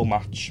single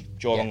match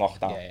during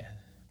lockdown. Yeah.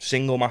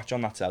 Single match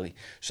on that telly.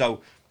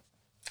 So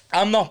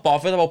I'm not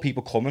bothered about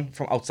people coming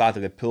from outside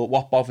of Liverpool.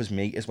 What bothers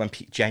me is when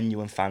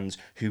genuine fans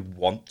who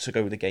want to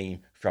go to the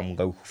game from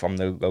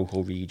the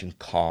local region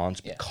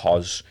can't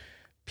because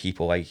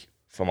people like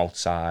from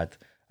outside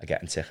are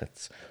getting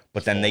tickets.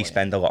 But then they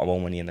spend a lot more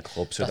money in the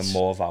club, so they're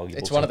more valuable.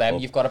 It's one of them.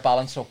 You've got to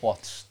balance up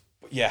what's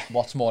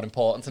more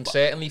important, and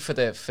certainly for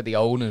the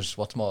owners,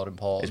 what's more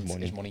important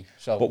is money.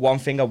 So, but one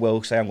thing I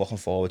will say I'm looking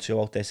forward to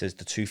about this is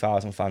the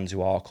 2,000 fans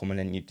who are coming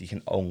in. You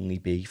can only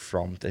be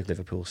from the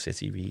Liverpool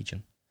City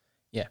region.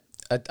 Yeah,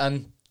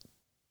 and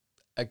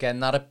again,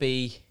 that'd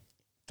be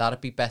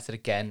better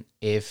again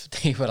if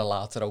they were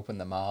allowed to open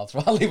their mouths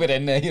while they were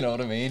in there. You know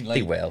what I mean?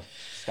 They will.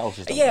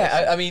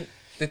 I mean,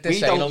 they're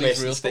saying all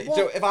these rules.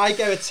 If I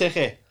get a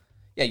ticket,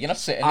 you're not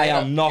sitting. I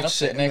am not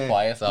sitting there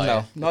quiet.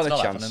 No, not a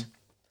chance. Happening.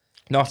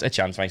 Not a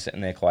chance. Am I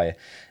sitting there quiet?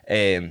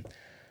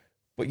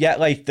 But yeah,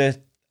 like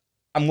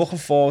I'm looking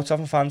forward to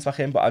having fans back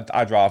in, but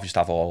I'd rather just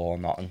have all or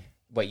nothing.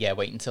 Wait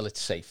until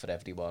it's safe for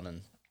everyone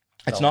and.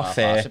 It's not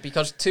fair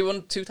because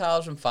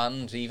 2,000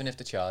 fans, even if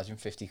they're charging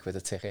 50 quid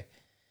a ticket,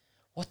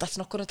 that's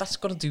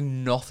gonna do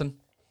nothing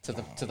to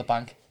the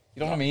bank. You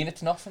know what I mean?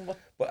 It's nothing.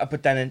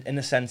 But then in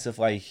the sense of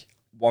like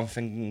one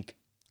thing,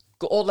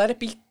 or let it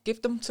be,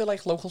 give them to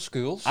like local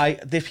schools.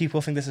 If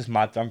people think this is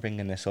mad, I'm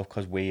bringing this up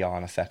because we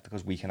aren't affected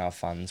because we can have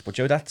fans. But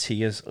that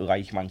tiers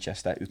like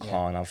Manchester who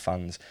can't have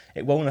fans,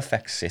 it won't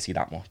affect City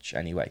that much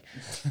anyway.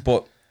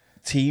 But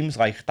teams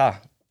like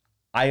that.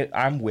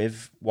 I'm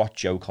with what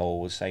Joe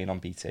Cole was saying on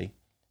BT.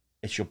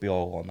 It should be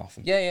all or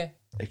nothing. Yeah.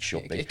 It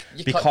should be.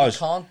 Because you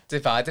can't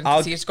divide it.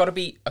 It's got to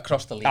be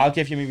across the league. I'll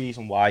give you my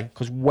reason why.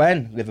 Because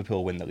when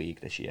Liverpool win the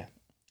league this year,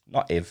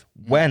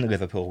 when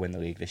Liverpool win the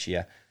league this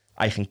year,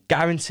 I can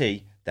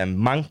guarantee them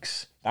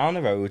Mancs down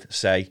the road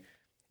say,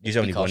 you've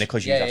only won it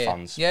because you've got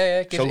fans.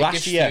 Yeah. So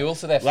last year, fuel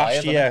to their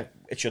fire,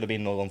 it should have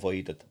been null and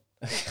voided.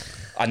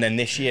 And then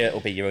this year,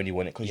 it'll be you only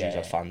won it because you've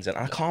got fans. And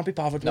I can't be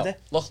bothered with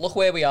it. Look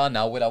where we are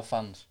now without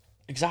fans.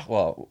 Exactly.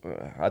 Well,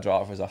 I'd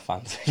rather us have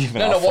fans.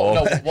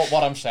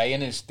 What I'm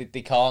saying is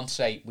they can't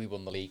say we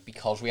won the league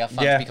because we have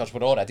fans because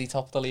we're already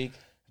top of the league.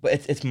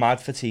 But it's mad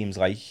for teams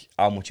like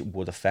how much it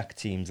would affect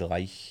teams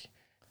like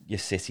your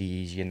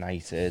Cities,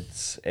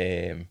 Uniteds.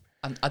 And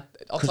I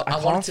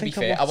want it to be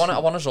fair. I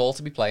want us all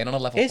to be playing on a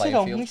level playing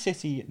field. Is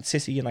it only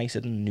City,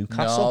 United, and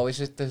Newcastle? No, is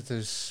it?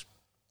 There's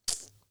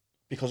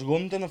because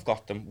London have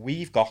got them.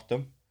 We've got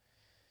them.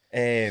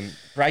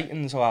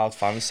 Brighton's allowed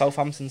fans,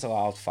 Southampton's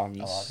allowed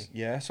fans.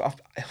 Yeah, so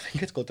I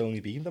think it's good to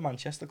only be the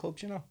Manchester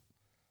clubs, you know.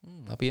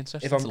 That'd be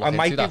interesting. I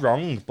might be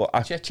wrong, but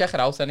check it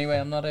out anyway.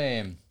 I'm not.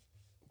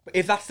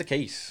 If that's the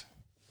case,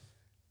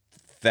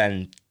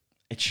 then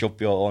it should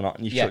be all or not.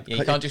 You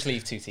can't just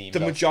leave two teams.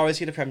 The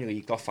majority of the Premier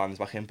League got fans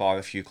back in, bar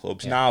a few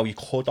clubs. Now you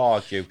could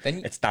argue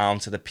it's down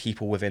to the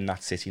people within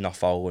that city not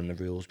following the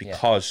rules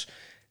because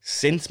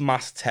since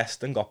mass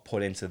testing got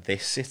put into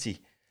this city,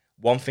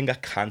 one thing I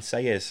can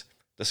say is.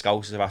 The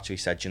Scousers have actually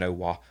said, you know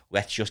what,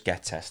 let's just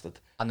get tested.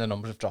 And the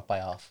numbers have dropped by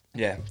half.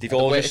 Yeah, they've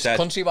all just said...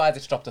 Countrywide,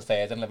 it's dropped a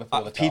third, and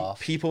Liverpool it's half.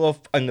 People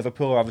in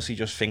Liverpool are obviously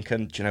just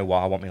thinking, do you know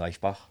what, I want my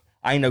life back.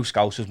 I know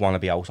Scousers want to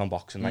be out on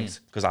Boxing Night,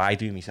 because I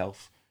do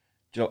myself.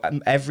 Do you know,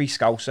 every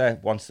Scouser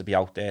wants to be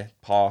out there,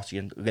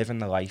 partying, living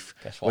the life.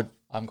 Guess what?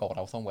 I'm going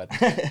out on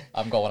Wednesday.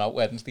 I'm going out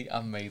Wednesday,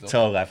 I'm made up.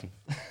 Till 11.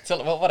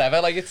 Till, whatever,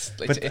 like,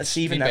 it's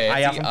even then, I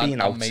haven't been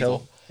out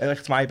till...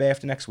 It's my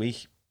birthday next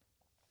week,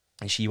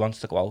 and she wants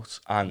to go out,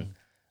 and...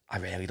 I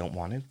really don't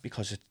want to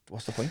because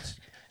what's the point?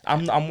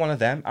 I'm one of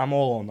them. I'm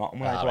all or not.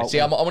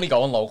 I'm only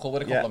going local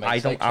with a couple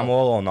of mates. I'm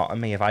all or not.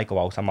 And me, if I go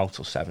out, I'm out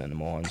till 7 in the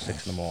morning,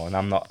 6 in the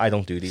morning. I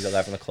don't do these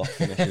 11 o'clock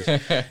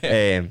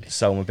finishes.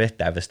 So I'm a bit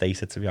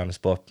devastated to be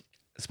honest. But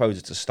I suppose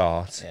it's a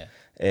start.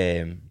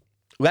 Yeah.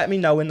 Let me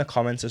know in the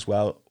comments as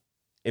well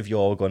if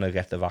you're going to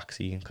get the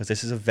vaccine because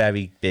this is a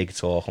very big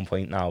talking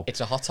point now.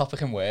 It's a hot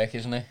topic in work,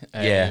 isn't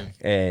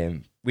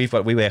it?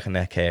 We work in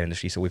the care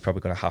industry, so we're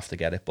probably going to have to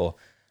get it, but.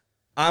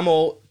 I'm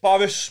all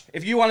Boris.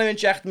 If you want to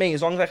inject me,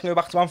 as long as I can go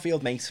back to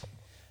Anfield, mate.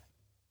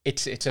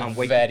 It's a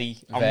very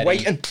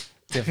waiting.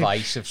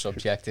 Divisive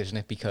subject, isn't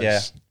it?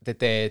 Because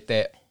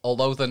they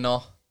although they're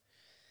not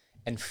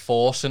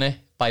enforcing it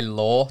by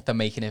law, they're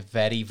making it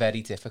very,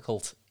 very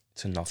difficult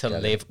to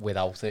live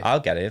without it. I'll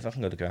get it if I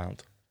can go to the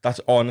ground. That's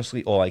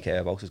honestly all I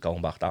care about is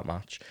going back that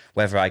match.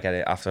 Whether I get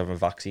it after having a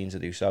vaccine to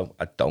do so,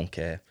 I don't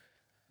care.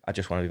 I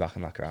just want to be back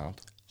in that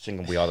ground,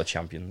 singing "We Are the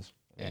Champions."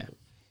 Yeah.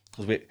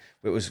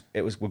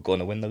 Because we're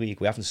gonna win the league.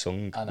 We haven't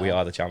sung "We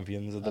Are the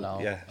Champions."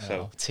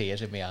 So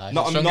tears in my eyes.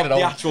 Not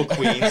the actual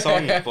Queen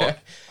song, but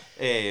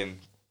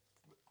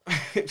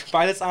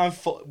by the time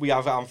we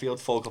have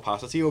Anfield full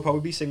capacity, we'll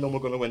probably be singing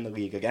 "We're gonna win the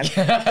league again."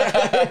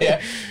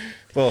 Yeah.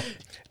 But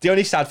The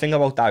only sad thing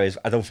about that is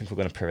I don't think we're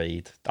going to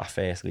parade that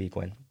first league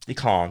win. You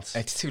can't.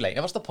 It's too late.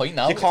 What's the point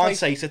now? You can't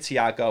say to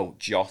Thiago,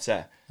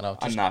 Jota, know,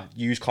 and that,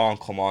 you can't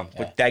come on. Yeah.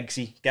 But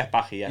Degsy, get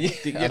back here. You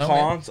I know,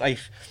 can't. Like,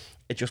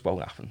 it just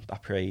won't happen,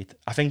 that parade.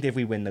 I think if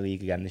we win the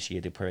league again this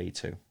year, they parade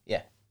too.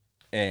 Yeah.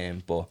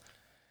 But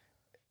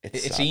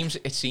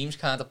it seems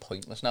kind of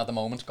pointless now. The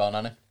moment's gone,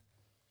 hasn't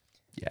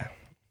it? Yeah.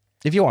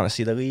 If you want to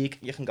see the league,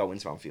 you can go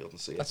into Anfield and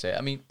see it. That's it.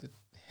 I mean,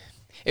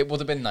 it would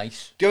have been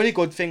nice. The only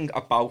good thing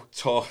about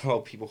talking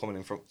about people coming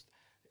in from,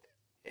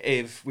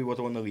 if we would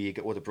have won the league,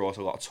 it would have brought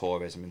a lot of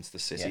tourism into the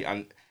city. Yeah.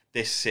 And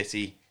this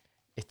city,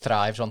 it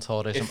thrives on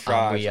tourism,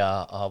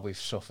 and we've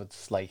suffered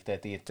like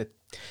the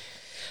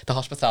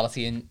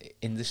hospitality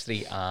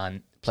industry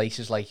and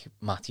places like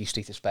Matthew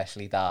Street,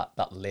 especially that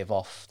live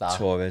off that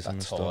tourism.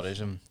 That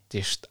tourism.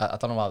 Just I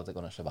don't know how they're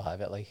going to survive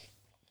it. Like,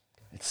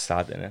 it's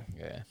sad, isn't it?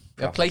 Yeah.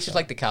 Places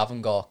like the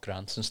Cavan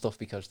Grants and stuff,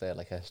 because they're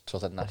like a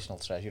sort of national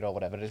treasure or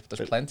whatever it is. But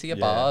there's plenty of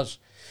bars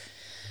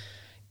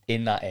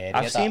in that area.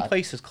 I've seen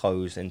places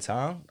closed in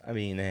town. I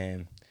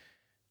mean,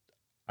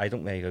 I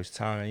don't really go to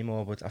town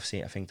anymore, but I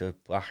think the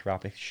Black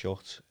Rabbit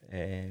shut.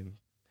 I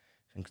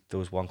think there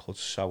was one called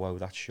Soho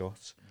that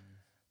shut.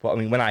 But I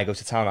mean, when I go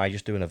to town, I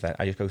just do an event.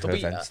 I just go to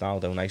events now,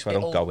 don't I? So I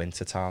don't go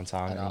into town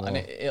anymore. And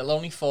it'll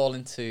only fall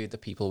into the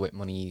people with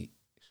money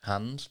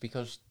hands,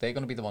 because they're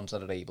going to be the ones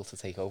that are able to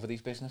take over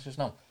these businesses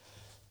now.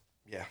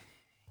 Yeah.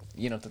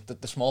 You know,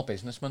 the small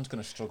businessman's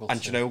going to struggle.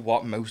 And do you know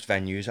what? Most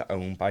venues are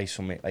owned by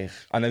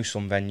I know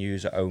some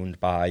venues are owned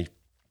by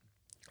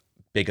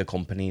bigger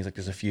companies. Like,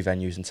 there's a few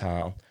venues in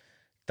town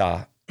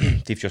that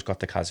they've just got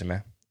the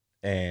Casimir.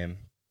 Not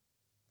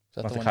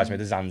the Casimir,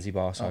 the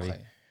Zanzibar, sorry.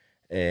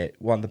 Okay.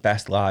 One of the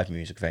best live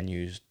music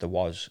venues there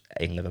was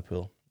in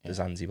Liverpool, the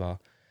Zanzibar.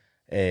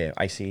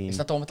 I seen. Is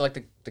that the one with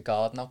like the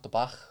garden out the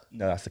back?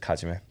 No, that's the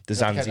Casimir. The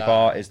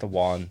Zanzibar is the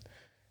one.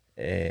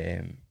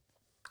 I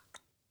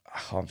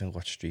can't think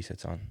what street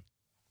it's on.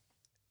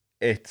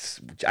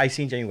 I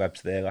seen Jamie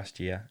Webster there last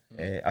year.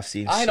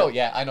 I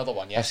know the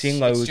one. Yes, I've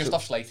seen loads. It's just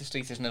off Slater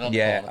Street, isn't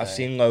it? I've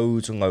seen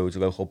loads and loads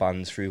of local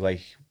bands through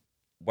like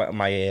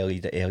my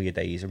earlier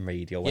days in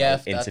radio.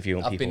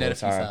 Interviewing people. I've been there a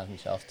few times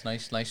myself.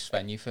 It's a nice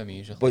venue for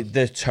music. But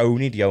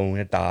the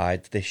owner,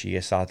 died this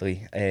year,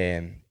 sadly,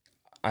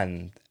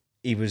 and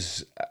he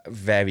was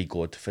very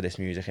good for this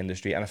music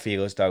industry, and I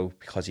feel as though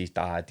because he's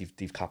died,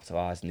 they've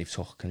capitalised and they've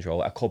took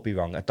control. I could be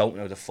wrong. I don't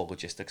know the full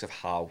logistics of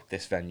how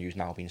this venue's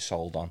now been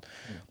sold on,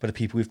 but the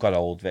people we've got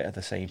hold of it are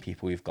the same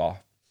people we've got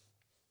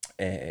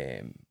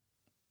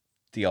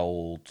the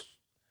old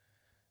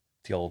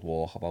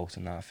Walkabout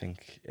and that, I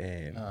think.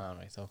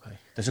 Right, okay.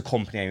 There's a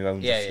company who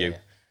owns a few.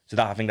 So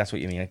that, I think that's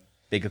what you mean. Like,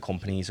 bigger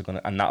companies are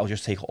gonna, and that'll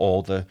just take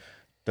all the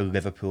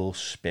Liverpool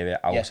spirit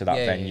out of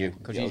that venue.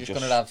 Because you're just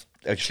gonna have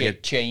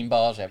chain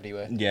bars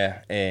everywhere.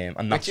 Yeah,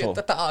 and that's all.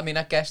 I mean,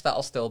 I guess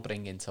that'll still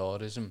bring in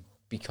tourism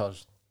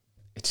because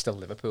it's still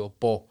Liverpool,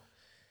 but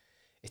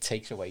it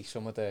takes away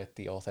some of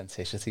the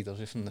authenticity, does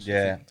it, from the city?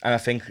 Yeah, and I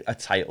think a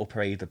title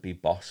parade would be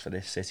boss for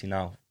this city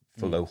now,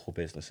 for local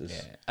businesses.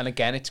 Yeah, and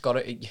again, it's got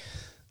to.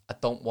 I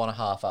don't want a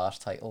half-arse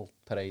title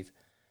parade.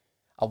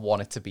 I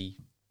want it to be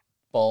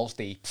balls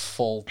deep,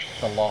 full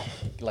the lot.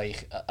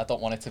 Like, I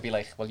don't want it to be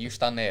like, well, you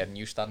stand there and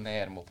you stand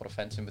there, and we'll put a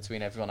fence in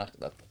between everyone. I've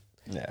got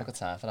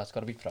time for that. It's got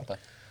to be proper.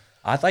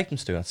 I'd like them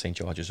to do it at St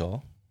George's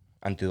Hall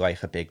and do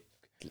like a big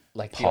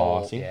like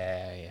party.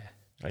 Yeah.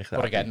 Like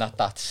but again,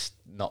 that's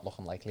not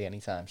looking likely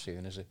anytime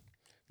soon, is it?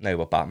 No,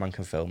 but Batman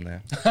can film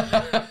there.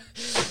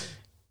 What's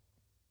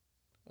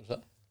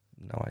that?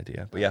 No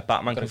idea. But yeah,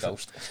 Batman can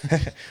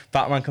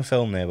Batman can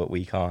film there, but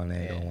we can't go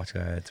and watch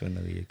to win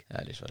the league.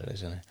 That is what it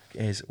is, isn't it?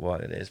 It is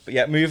what it is. But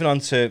yeah, moving on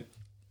to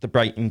the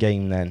Brighton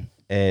game then.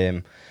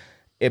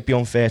 It'd be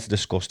unfair to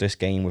discuss this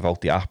game without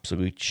the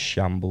absolute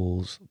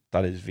shambles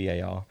that is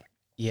VAR.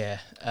 Yeah.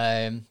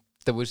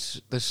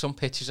 There's some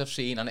pictures I've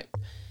seen, and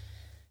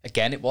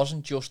it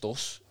wasn't just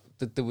us.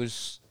 There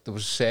was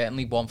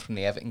certainly one from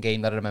the Everton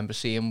game that I remember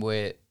seeing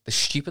where the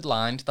stupid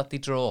lines that they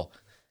draw.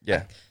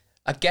 Yeah.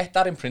 I get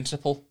that in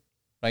principle,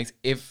 right?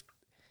 If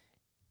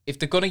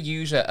they're going to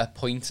use a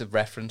point of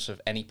reference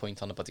of any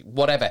point on the body,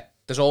 whatever,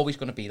 there's always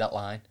going to be that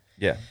line.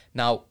 Yeah.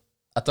 Now,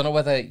 I don't know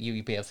whether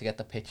you'd be able to get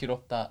the picture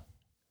up that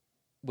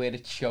where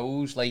it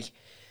shows, like,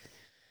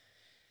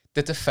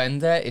 the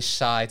defender is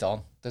side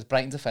on. The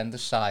Brighton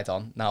defender's side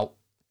on. Now,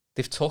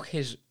 they've took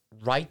his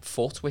right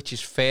foot, which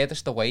is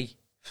furthest away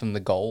from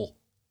the goal,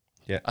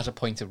 as a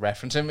point of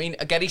reference. I mean,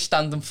 again, he's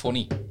standing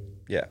funny.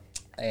 Yeah.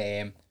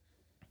 It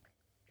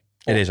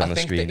is on the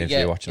screen if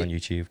you're watching on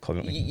YouTube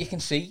currently. You can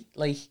see,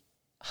 like,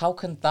 how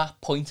can that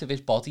point of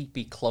his body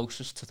be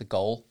closest to the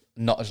goal,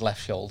 not his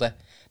left shoulder?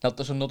 Now,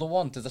 there's another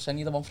one. Did I send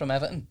you the one from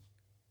Everton?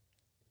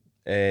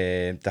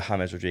 The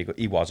James Rodriguez,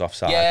 he was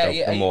offside. Yeah,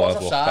 he was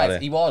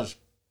offside. He was.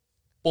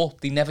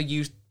 But they never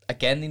used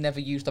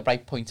the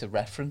right point of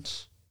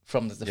reference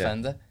from the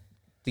defender. Yeah.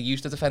 They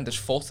used the defender's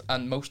foot,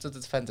 and most of the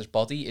defender's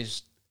body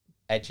is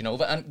edging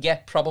over. And yeah,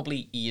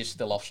 probably he is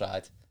still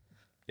offside.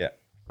 Yeah.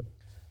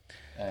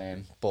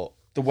 But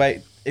the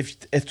way, if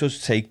it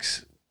just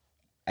takes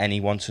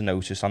anyone to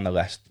notice on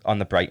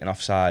the Brighton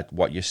offside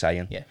what you're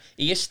saying. Yeah,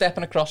 he is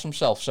stepping across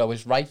himself, so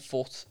his right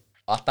foot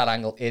at that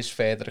angle is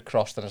further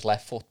across than his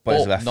left foot, but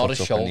his left not foot's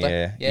his up in the shoulder.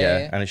 air.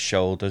 Yeah. And his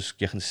shoulders,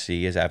 you can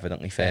see, is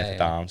evidently further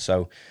down.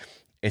 So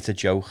it's a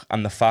joke.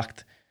 And the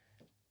fact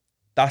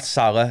that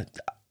Salah,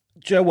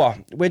 do you know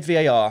what? With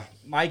VAR,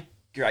 my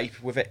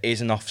gripe with it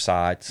isn't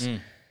offsides.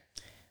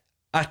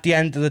 At the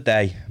end of the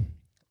day,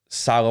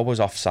 Salah was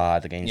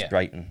offside against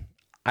Brighton.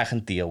 I can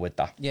deal with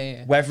that.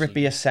 Yeah. Whether it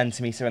be a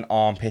centimetre, an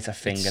armpit, a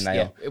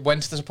fingernail.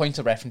 Once there's a point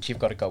of reference, you've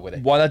got to go with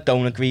it. What I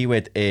don't agree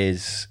with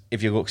is,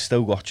 if you're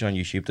still watching on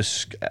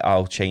YouTube,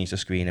 I'll change the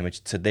screen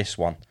image to this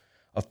one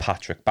of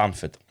Patrick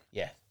Bamford.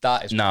 Yeah,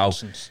 that is Now,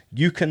 nonsense.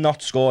 you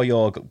cannot score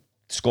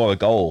a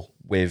goal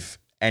with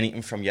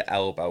anything from your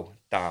elbow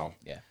down.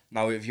 Yeah.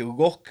 Now, if you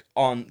look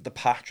on the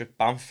Patrick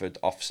Bamford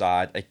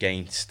offside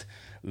against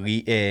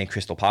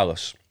Crystal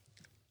Palace,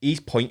 he's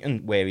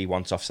pointing where he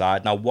wants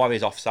offside. Now, what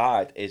is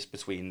offside is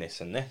between this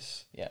and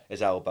this. Yeah.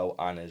 His elbow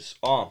and his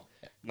arm.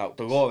 Yeah. Now,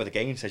 the law of the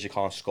game says you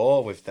can't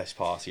score with this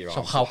part of your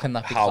arm. So how can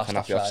that be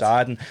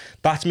offside? And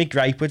that's my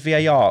gripe with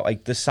VAR.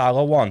 Like the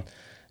Salah one.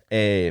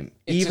 Even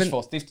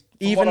the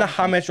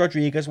James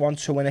Rodriguez one,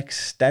 to an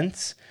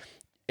extent,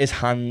 his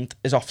hand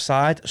is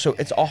offside. So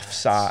it's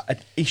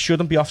offside. He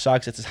shouldn't be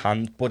offside because it's his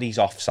hand, but he's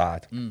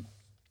offside.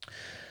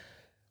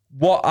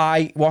 What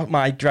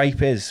my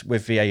gripe is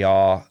with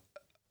VAR,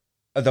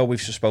 although we've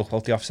just spoke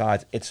about the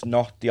offside, it's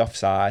not the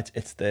offside,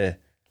 it's the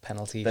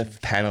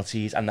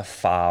penalties and the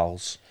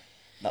fouls.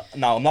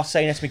 Now, I'm not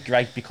saying it's my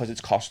gripe because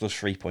it's cost us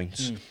 3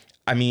 points.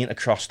 I mean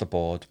across the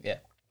board. Yeah.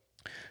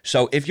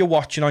 So if you're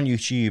watching on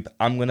YouTube,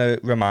 I'm going to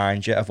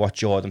remind you of what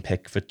Jordan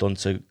Pickford done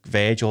to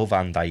Virgil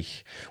van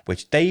Dijk,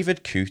 which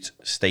David Coote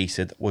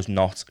stated was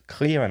not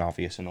clear and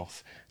obvious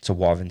enough to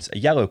warrant a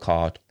yellow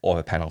card or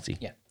a penalty.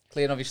 Yeah,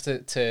 clear and obvious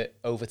to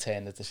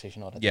overturn the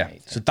decision already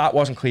made. So that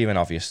wasn't clear and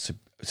obvious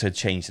to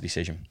change the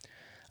decision.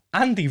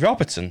 Andy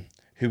Robertson,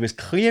 who was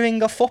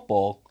clearing a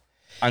football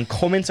and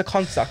come into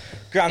contact.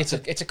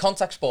 Granted, it's a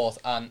contact sport,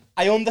 and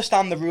I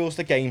understand the rules of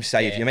the game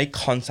say if you make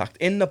contact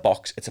in the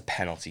box, it's a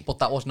penalty. But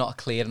that was not a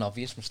clear and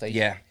obvious mistake.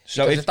 Yeah.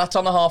 So if that's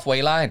on the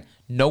halfway line,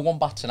 no one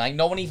bats an eye.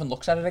 No one even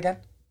looks at it again.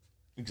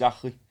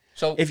 Exactly.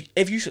 So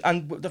if you,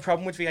 and the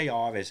problem with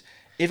VAR is,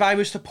 if I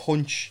was to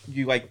punch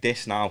you like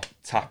this now,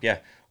 tap you,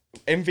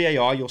 in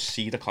VAR you'll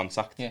see the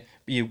contact. Yeah.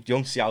 But you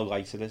don't see how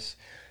light it is.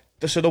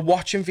 So they're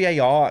watching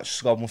VAR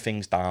slowing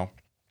things down.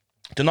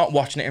 They're not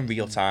watching it in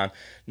real time.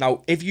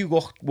 Now, if you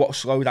look what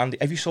slowed Andy,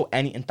 if you slow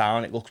anything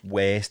down, it looks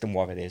worse than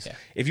what it is. Yeah.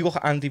 If you look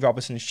at Andy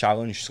Robertson's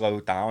challenge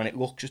slowed down, it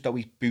looks as though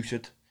he's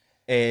booted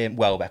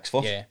Welbeck's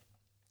foot. Yeah.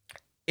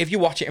 If you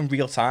watch it in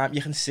real time,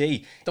 you can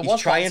see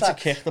he's trying to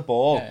kick the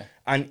ball,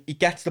 and he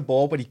gets the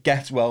ball, but he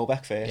gets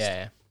Welbeck first.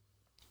 Yeah.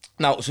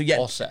 Now, so yeah,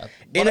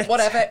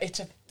 whatever.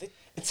 It's a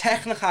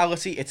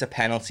technicality. It's a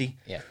penalty.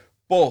 Yeah.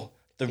 But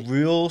the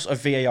rules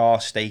of VAR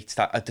states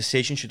that a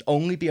decision should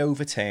only be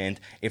overturned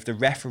if the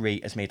referee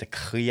has made a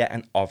clear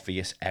and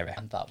obvious error.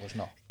 And that was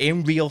not.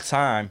 In real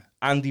time,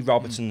 Andy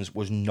Robertson's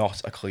was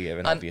not a clear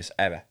and obvious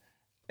error.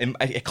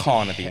 It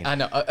can't have been. I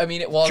know. I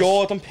mean, it was.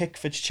 Jordan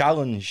Pickford's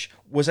challenge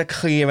was a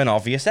clear and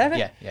obvious error.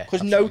 Yeah.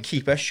 Because no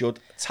keeper should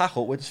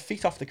tackle with his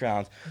feet off the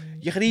ground.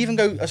 You could even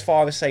go as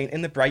far as saying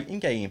in the Brighton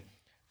game,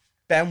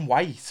 Ben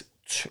White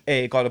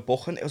got a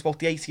booking. It was about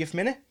the 80th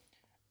minute.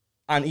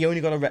 And he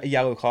only got a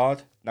yellow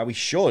card. Now, he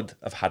should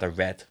have had a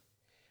red.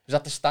 Was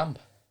that the stamp?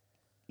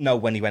 No,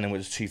 when he went in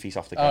with his 2 feet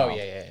off the ground. Oh,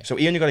 yeah. So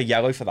he only got a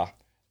yellow for that.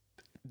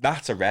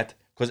 That's a red.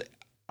 Because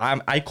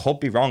I could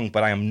be wrong,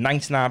 but I am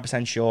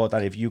 99% sure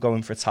that if you go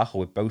in for a tackle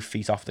with both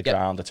feet off the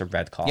ground, it's a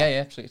red card.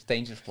 Yeah. So it's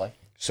dangerous play.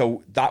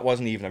 So that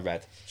wasn't even a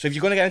red. So if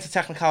you're going to get into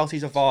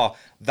technicalities of VAR,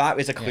 that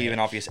is a clear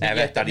and obvious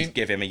error that he's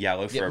give him a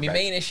yellow for a red. My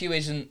main issue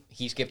isn't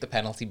he's give the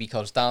penalty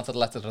because down to the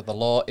letter of the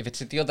law, if it's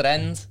at the other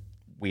end,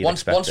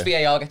 once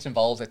VAR gets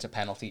involved, it's a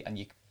penalty,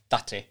 and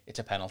that's it. It's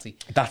a penalty.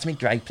 That's me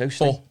gripe, though.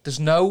 But there's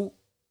no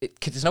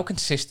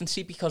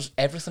consistency because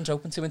everything's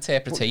open to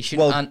interpretation,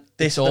 and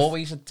it's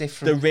always a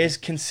different. There is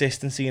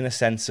consistency in the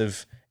sense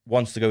of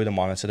once they go to the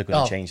monitor, they're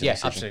going to change the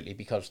decision. Absolutely,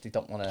 because they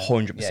don't want to.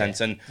 100%,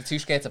 and they're too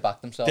scared to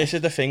back themselves. This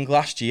is the thing.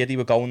 Last year, they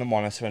were going to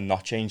monitor and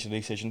not change the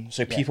decision.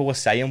 So people were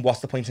saying, "What's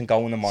the point in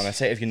going to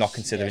monitor if you're not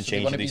considering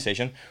changing the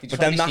decision?" But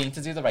then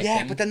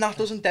that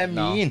doesn't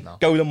mean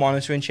go to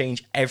monitor and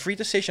change every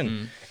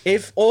decision.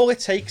 If all it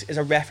takes is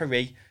a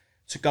referee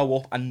to go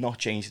up and not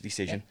change the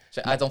decision,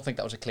 so I don't think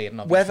that was a clear and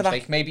obvious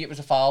mistake. Maybe it was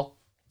a foul,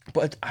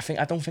 but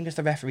I don't think it's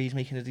the referees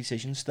making the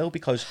decision still,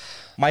 because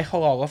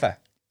Michael Oliver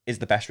is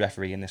the best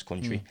referee in this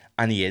country,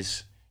 and he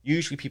is.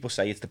 Usually people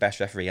say it's the best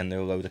referee and they're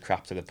a load of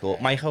crap to Liverpool.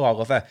 Michael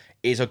Oliver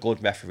is a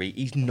good referee.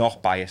 He's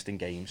not biased in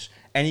games.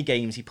 Any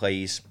games he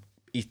plays,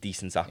 he's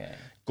decent at.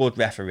 Good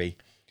referee.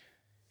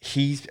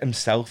 He's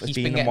himself has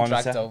been the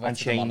monitor and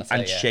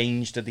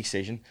changed the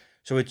decision.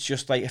 So it's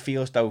just like, it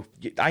feels though,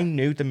 I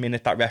knew the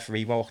minute that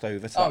referee walked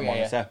over to that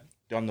monitor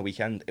on the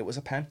weekend, it was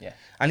a pen. Yeah.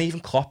 And even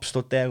Klopp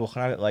stood there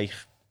looking at it like,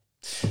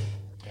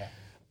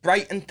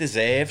 Brighton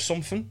deserve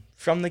something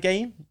from the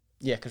game.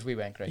 Yeah, because we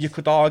weren't great. You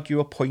could argue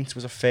a point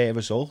was a fair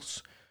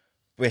result.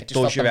 It just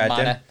does felt your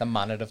head in. the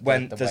manner of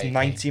When the there's way it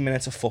 90 came.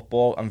 minutes of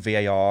football and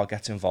VAR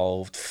gets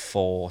involved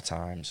 4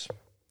 times.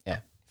 Yeah.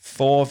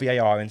 4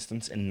 VAR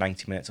incidents in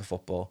 90 minutes of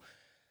football.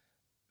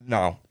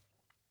 Now,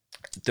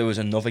 there was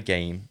another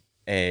game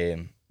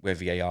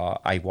with VAR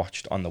I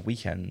watched on the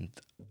weekend.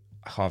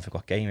 I can't think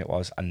what game it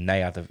was, and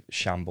they had a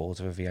shambles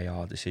of a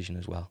VAR decision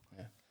as well.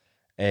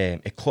 Yeah.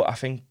 It could, I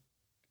think,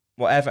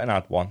 Everton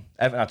had one.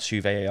 Everton had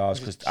 2 VARs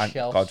because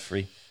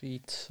Godfrey.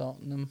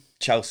 Tottenham.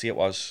 Chelsea it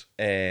was.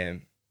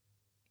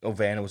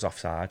 Werner was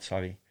offside,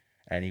 sorry.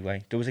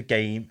 Anyway, there was a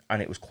game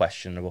and it was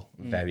questionable,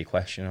 very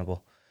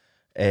questionable.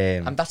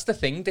 And that's the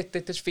thing, that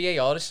this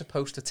VAR is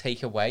supposed to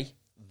take away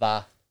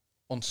that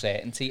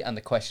uncertainty and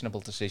the questionable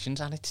decisions,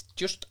 and it's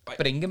just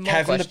bringing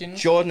more questions.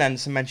 Jordan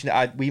Henderson mentioned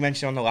it. We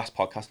mentioned it on the last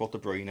podcast about De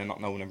Bruyne and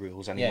not knowing the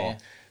rules anymore. Yeah.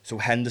 So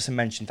Henderson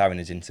mentioned that in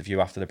his interview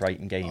after the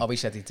Brighton game. Oh, we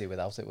said he'd do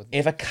without it, wouldn't he?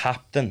 If a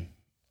captain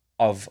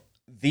of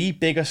the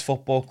biggest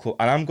football club,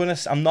 and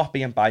I'm not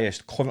being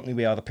biased, currently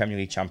we are the Premier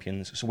League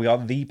champions, so we are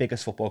the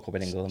biggest football club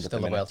in England. Still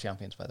the world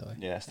champions, by the way.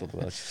 Yeah, still the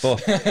world.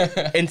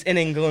 But in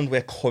England,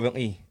 we're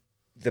currently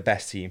the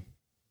best team.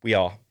 We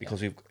are,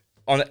 because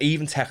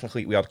even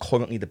technically, we are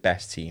currently the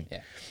best team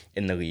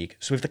in the league.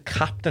 So if the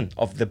captain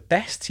of the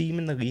best team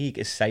in the league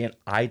is saying,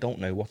 I don't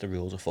know what the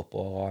rules of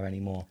football are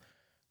anymore,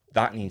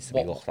 that needs to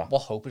be looked at.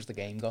 What hope has the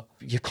game got?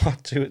 You've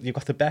got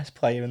the best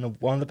player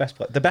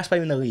the best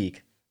player in the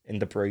league in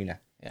De Bruyne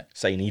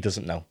saying he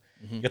doesn't know.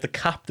 You got the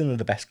captain of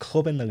the best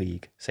club in the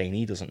league saying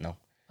he doesn't know.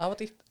 How would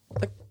he?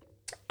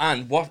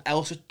 And what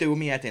else is doing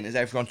me head in is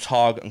everyone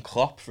targeting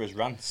Klopp for his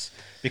rants.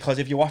 Because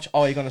if you watch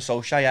Ole Gunnar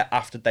Solskjaer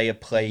after they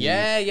had played...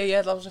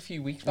 Yeah, that was a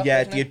few weeks back, yeah,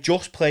 wasn't they had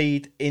just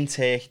played in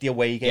Turkey, the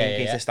away game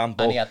against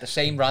Istanbul. And he had the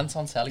same rant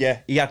on telly. Yeah,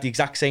 he had the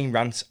exact same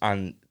rants,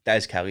 and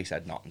Des Kelly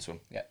said nothing to him.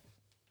 Yeah.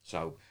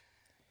 So...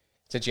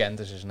 It's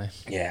agendas, isn't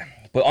it? Yeah.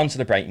 But on to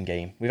the Brighton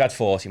game. We've had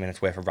 40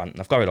 minutes worth of ranting.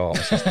 I've got it all.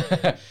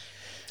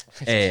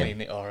 Clean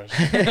the auras.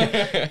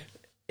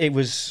 It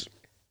was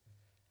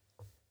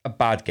a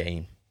bad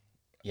game.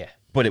 Yeah.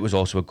 But it was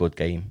also a good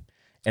game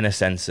in a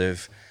sense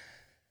of,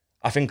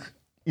 I think,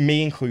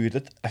 me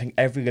included, I think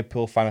every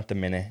Liverpool fan at the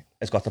minute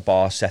has got the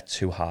bar set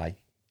too high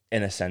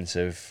in a sense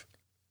of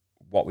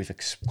what we've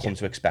come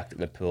to expect at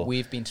Liverpool.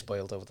 We've been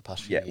spoiled over the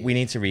past few years. We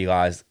need to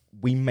realise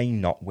we may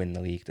not win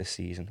the league this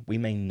season. We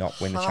may not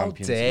win the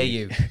Champions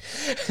League.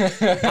 How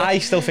dare you? I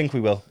still think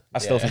we will. I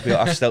still think we will.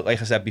 I still,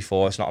 like I said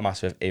before, it's not a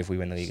matter of if we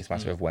win the league, it's a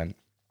matter of when.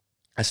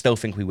 I still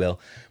think we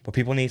will. But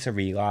people need to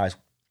realise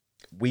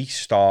we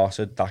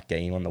started that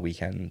game on the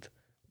weekend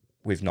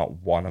with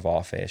not one of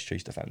our first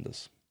choice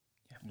defenders.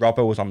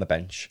 Robbo was on the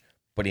bench,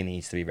 but he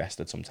needs to be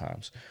rested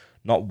sometimes.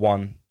 Not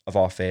one of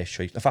our first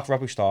choice. In fact,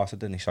 Robbo started,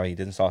 didn't he? Sorry, he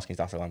didn't start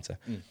against Atalanta.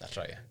 That's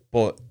right, yeah.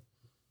 But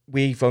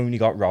we've only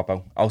got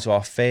Robbo. Out of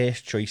our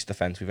first choice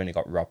defence, we've only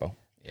got Robbo.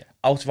 Yeah.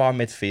 Out of our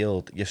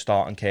midfield, you're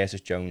starting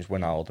Curtis Jones,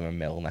 Wijnaldum and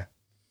Milner.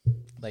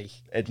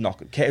 It's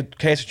not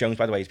Curtis Jones,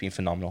 by the way, has been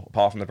phenomenal.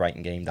 Apart from the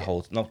Brighton game, the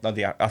whole not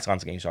the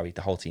Atalanta game, sorry,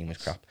 the whole team was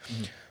crap.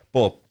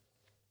 But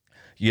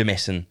you're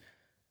missing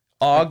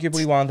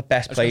arguably one of the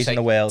best players in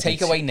the world.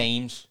 Take away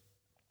names,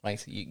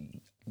 right?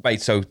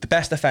 Right, so the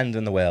best defender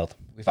in the world,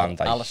 Van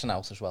Dijk. Alisson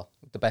out as well.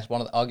 The best,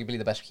 arguably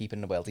the best keeper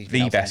in the world. He's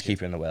the best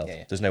keeper in the world.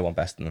 Yeah. There's no one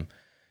best than him.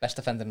 Best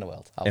defender in the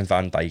world. Out. In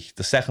Van Dijk,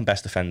 the second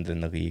best defender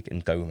in the league in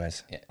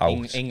Gomez. Yeah.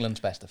 Out.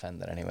 England's best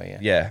defender anyway.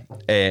 Yeah.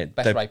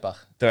 Best right back.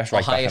 The best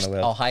right back in the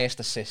world. Our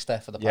highest assister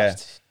for the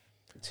past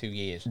 2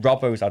 years.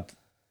 Robbo's had.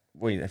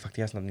 Wait, in fact,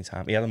 he hasn't had any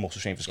time. He had a muscle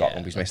strain for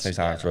Scotland, but he's missing no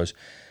time for us.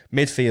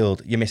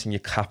 Midfield, you're missing your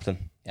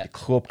captain, your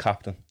club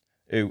captain,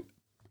 who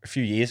a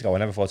few years ago I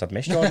never thought I'd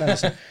miss Jordan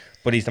Henderson,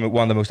 but he's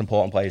one of the most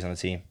important players on the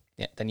team.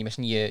 Yeah. Then you're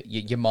missing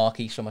your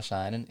marquee summer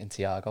signing in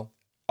Thiago.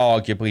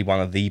 Arguably one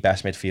of the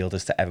best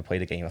midfielders to ever play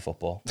the game of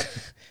football.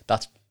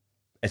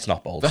 It's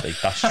not bold, Steve.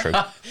 That's true.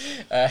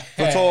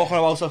 We're talking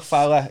about a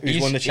fella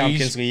who's won the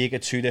Champions League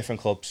at 2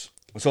 different clubs.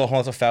 We're talking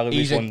about a fella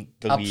who's won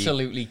the league. He's an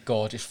absolutely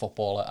gorgeous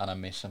footballer, and I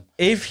miss him.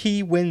 If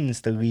he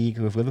wins the league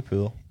with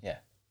Liverpool, yeah,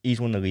 he's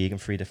won the league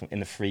in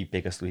the 3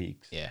 biggest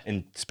leagues. Yeah.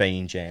 In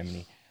Spain,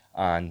 Germany,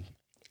 and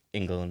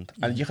England.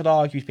 And you could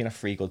argue he's been a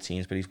 3 good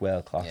teams, but he's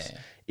world class.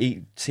 Yeah.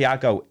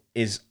 Thiago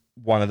is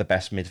one of the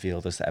best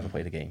midfielders to ever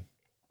play the game.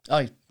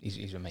 Oh,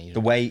 he's amazing.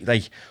 The way,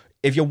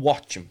 if you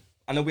watch him,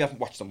 I know we haven't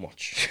watched them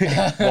much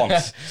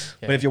once,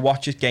 but if you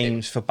watch his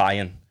games for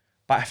Bayern,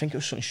 but I think it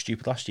was something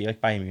stupid last year,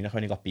 like Bayern Munich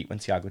when he got beat when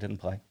Thiago didn't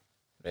play.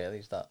 Really,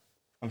 is that?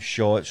 I'm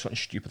sure it's something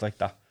stupid like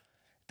that.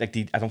 I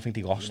don't think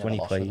he lost when he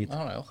played.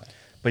 Oh, no, okay.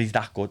 But he's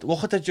that good.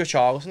 Look at the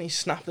Richarlison, he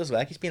snapped his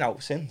leg, he's been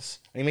out since.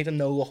 And he made a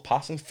no-look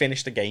pass and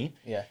finished the game.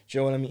 Yeah. Do you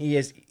know what I mean? He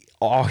is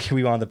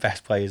arguably one of the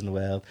best players in the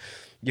world.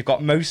 You've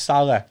got Mo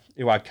Salah,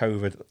 who had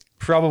COVID,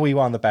 probably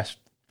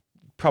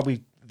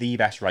the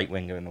best right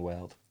winger in the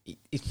world.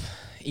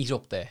 He's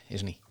up there,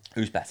 isn't he?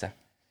 Who's better?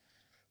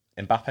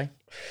 Mbappe.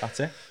 That's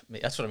it.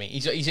 That's what I mean.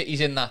 He's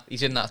in that.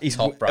 He's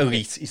top bracket.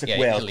 elite. He's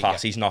world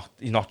class. He's not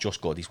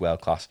just good. He's world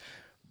class.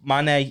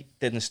 Mane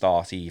didn't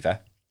start either.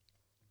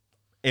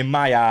 in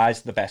my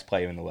eyes, the best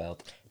player in the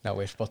world. No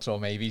ifs, buts or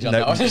maybes on No,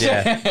 that one.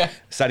 yeah.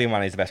 Sadio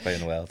Mane is the best player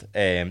in the world.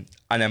 And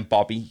then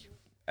Bobby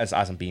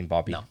hasn't been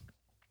Bobby.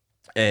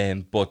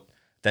 No. But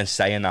then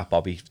saying that,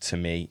 Bobby, to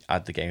me,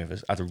 had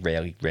a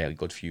really, really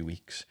good few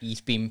weeks.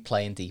 He's been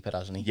playing deeper,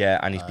 hasn't he? Yeah,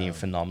 and he's been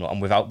phenomenal.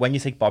 And when you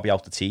take Bobby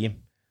out the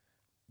team,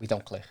 we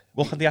don't click.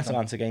 Look at the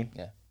Atalanta game.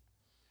 Yeah.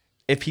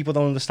 If people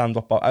don't understand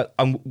what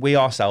and we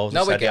ourselves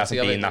have said he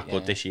hasn't been that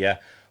good this year,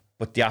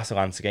 but the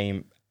Atalanta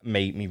game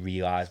made me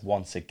realise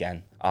once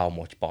again how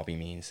much Bobby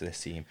means to this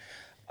team.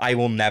 I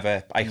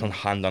can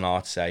hand on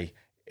heart say,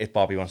 if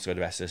Bobby wants to go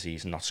the rest of the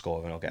season not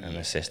scoring or getting an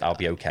assist, I'll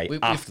be okay.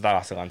 After that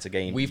Atalanta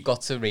game, we've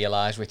got to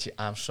realise, which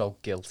I'm so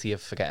guilty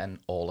of forgetting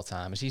all the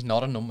time, is he's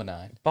not a number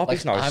 9.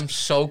 Bobby's not. I'm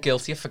so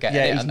guilty of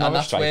forgetting it, and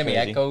that's striker, where my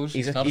head goes.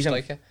 He's not a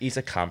striker. He's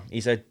a cam.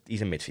 He's a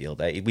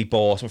midfielder. We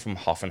bought him from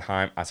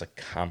Hoffenheim as a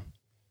cam.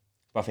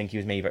 But I think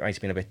he might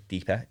have been a bit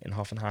deeper in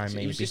Hoffenheim.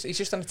 Maybe he's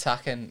just an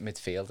attacking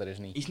midfielder,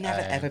 isn't he? He's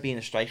never ever been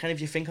a striker. And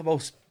if you think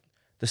about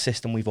the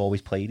system we've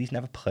always played, he's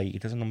never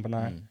played as a number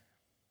 9.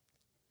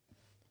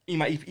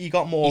 He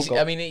got more.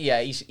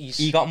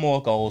 He got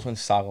more goals when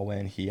Salah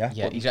weren't here.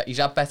 Yeah, he's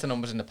had better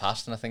numbers in the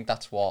past, and I think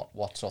that's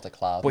what sort of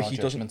cloud. But he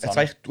doesn't. It's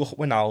like look at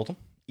Wijnaldum.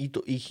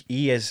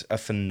 He is a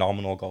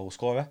phenomenal goal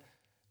scorer.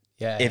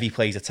 Yeah. If he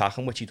plays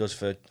attacking, which he does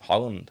for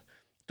Holland,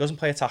 doesn't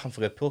play attacking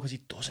for Liverpool because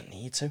he doesn't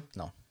need to.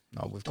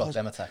 No, we've got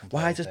them attacking.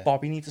 Why does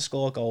Bobby need to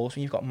score goals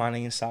when you've got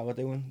Mane and Salah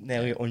doing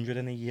nearly 100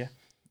 in a year?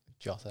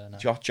 Jota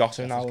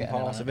now and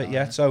part of it.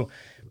 Yeah. So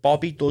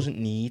Bobby doesn't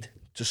need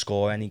to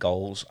score any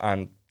goals,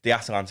 and the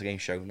Atalanta game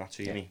showed that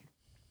to me.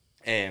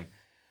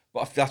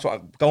 But that's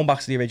going back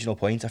to the original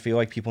point. I feel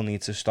like people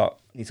need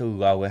to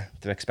lower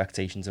their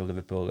expectations of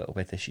Liverpool a little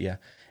bit this year.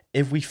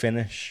 If we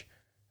finish,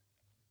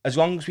 as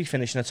long as we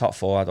finish in the top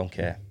 4, I don't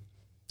care.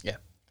 Yeah.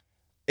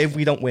 If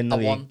we don't win the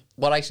league,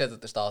 what I said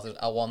at the start is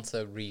I want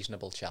a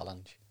reasonable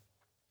challenge.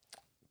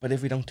 But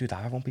if we don't do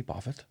that, I won't be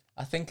bothered.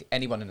 I think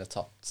anyone in the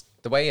top,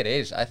 the way it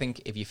is, I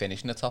think if you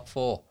finish in the top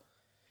 4,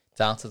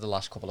 down to the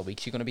last couple of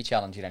weeks, you're going to be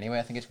challenging anyway.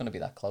 I think it's going to be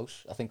that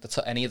close. I think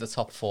any of the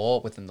top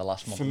 4 within the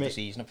last month of the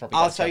season are probably.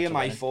 I'll tell you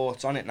my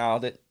thoughts on it now.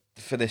 That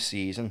for this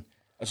season,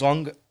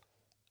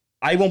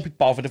 I won't be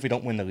bothered if we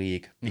don't win the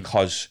league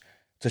because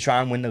to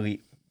try and win the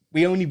league,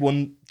 we only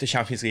won the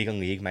Champions League and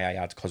league, may I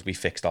add, because we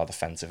fixed our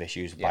defensive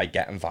issues by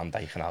getting Van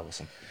Dijk and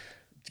Alisson.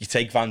 You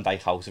take Van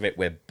Dijk out of it,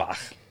 we're back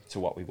to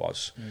what we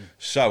was.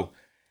 So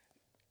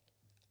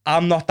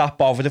I'm not that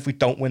bothered if we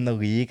don't win the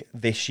league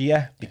this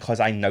year because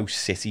I know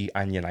City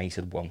and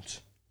United won't.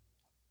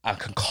 I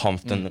can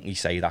confidently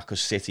say that because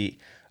City,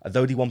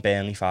 although they won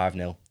Burnley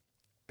 5-0,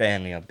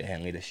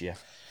 Burnley this year.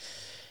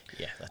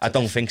 Yeah, I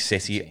don't think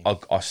City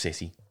are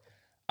City.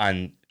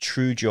 And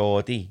True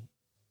Geordie,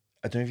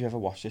 I don't know if you ever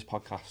watched his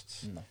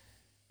podcasts. No.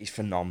 He's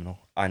phenomenal.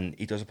 And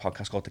he does a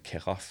podcast called The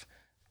Kickoff.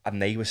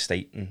 And they were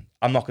stating,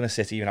 I'm not going to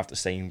sit here and have the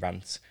same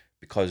rant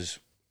because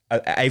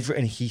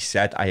everything he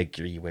said, I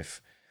agree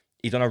with.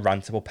 He done a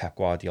rant about Pep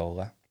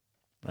Guardiola.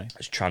 Right.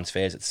 His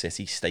transfers at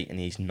City, stating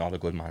he's not a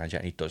good manager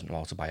and he doesn't know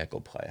how to buy a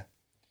good player.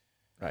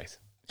 Right.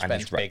 And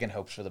Spends big and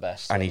hopes for the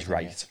best. And he's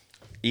right.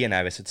 Ian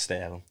Harris had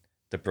Sterling,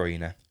 De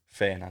Bruyne,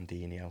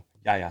 Fernandinho,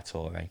 Yaya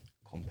Toure,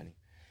 company.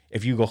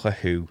 If you look at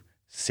who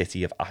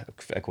City of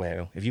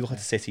Aguero, if you look at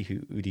the City who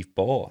they've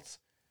bought,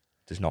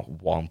 there's not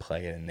one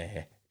player in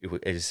there who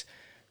is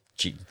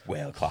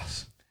world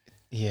class.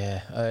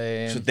 Yeah.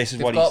 So this is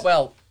what he's...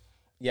 Well,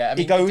 yeah, I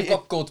mean, they've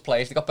got good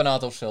players. They've got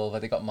Bernardo Silva,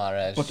 they've got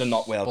Mahrez. But they're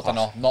not world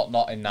class. They're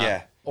not in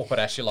that upper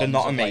echelon.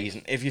 They're not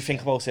amazing. If you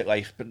think about it,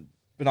 like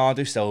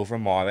Bernardo Silva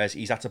and Mahrez,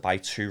 he's had to buy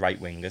 2 right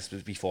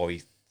wingers before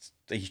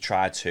he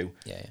tried 2.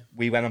 Yeah.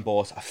 We went and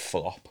bought a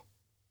flop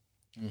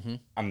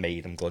and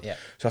made them good. Yeah.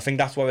 So I think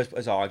that's what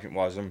his argument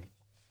was.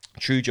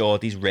 True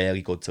Geordie's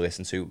really good to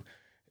listen to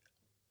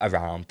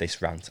around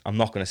this rant. I'm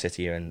not going to sit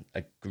here and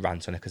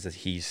rant on it because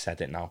he's said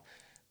it now,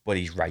 but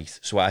he's right.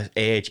 So I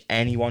urge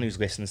anyone who's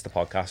listening to the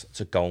podcast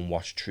to go and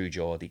watch True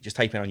Geordie. Just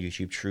type in on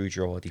YouTube, True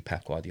Geordie,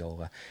 Pep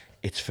Guardiola.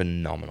 It's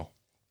phenomenal.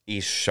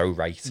 He's so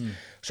right.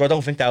 So I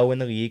don't think they'll win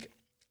the league.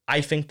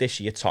 I think this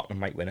year Tottenham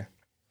might win it.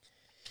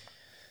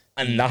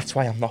 And that's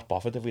why I'm not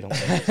bothered if we don't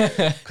win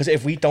it. Because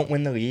if we don't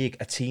win the league,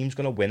 a team's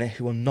going to win it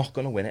who are not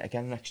going to win it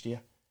again next year.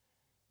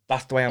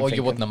 That's the way I'm thinking.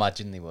 You wouldn't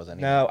imagine they would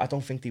anyway. No, I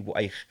don't think they would.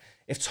 Like,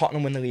 if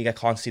Tottenham win the league, I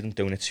can't see them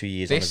doing it 2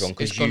 years on the run.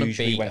 Because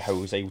usually when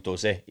Jose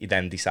does it, he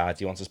then decides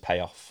he wants his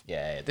payoff.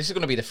 Yeah, this is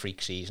going to be the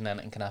freak season.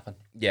 Anything can happen.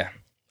 Yeah.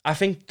 I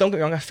think, don't get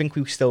me wrong, I think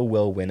we still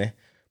will win it.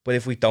 But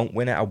if we don't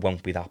win it, I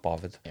won't be that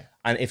bothered. Yeah.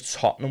 And if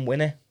Tottenham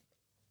win it,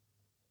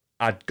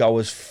 I'd go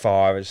as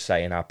far as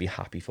saying I'd be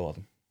happy for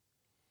them.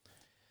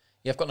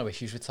 Yeah, I've got no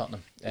issues with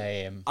Tottenham.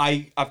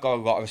 I've got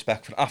a lot of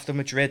respect for them. After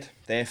Madrid,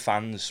 their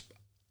fans...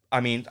 I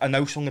mean, I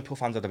know some Liverpool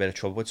fans had a bit of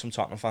trouble with some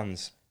Tottenham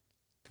fans.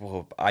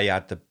 But I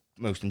had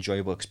most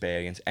enjoyable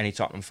experience. Any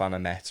Tottenham fan I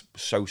met,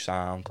 so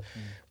sound.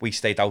 We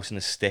stayed out in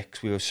the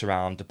sticks. We were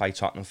surrounded by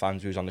Tottenham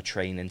fans. We was on the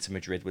train into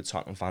Madrid with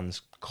Tottenham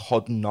fans.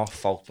 Could not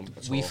fault them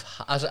at all.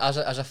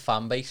 As a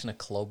fan base and a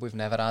club, we've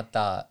never had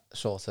that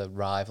sort of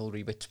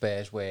rivalry with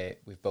Spurs where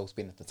we've both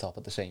been at the top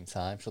at the same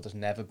time. So there's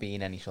never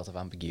been any sort of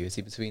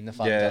ambiguity between the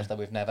fans that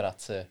we've never had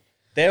to.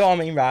 They're our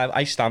main rival.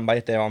 I stand by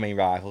it. They're our main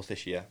rivals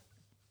this year.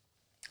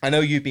 I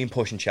know you've been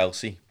pushing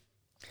Chelsea,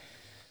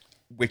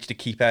 which the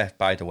keeper,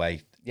 by the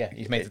way. Yeah,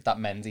 he's made that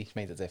Mendy. He's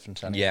made a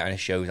difference. Anyway. Yeah, and it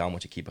shows how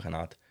much a keeper can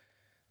add.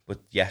 But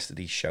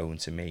yesterday's shown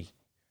to me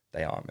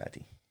they aren't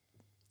ready.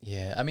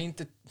 Yeah, I mean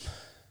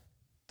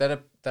they're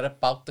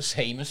about the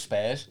same as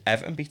Spurs.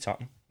 Everton beat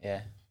Tottenham.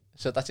 Yeah,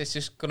 so it's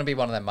just going to be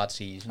one of them mad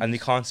seasons. And they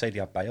can't say they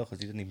had Bale because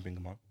they didn't even bring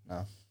him on.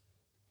 No,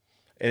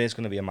 it is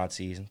going to be a mad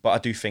season. But I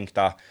do think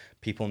that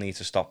people need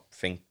to stop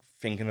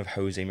thinking of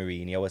Jose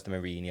Mourinho as the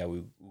Mourinho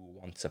who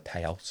wants to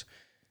pay out.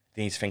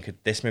 They need to think of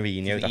this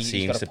Mourinho that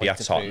seems to be at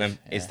Tottenham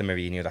is the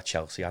Mourinho that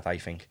Chelsea had, I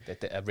think.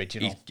 The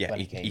original.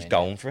 He's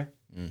going for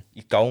it.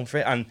 He's going for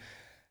it. And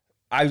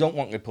I don't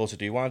want Liverpool to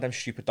do one of them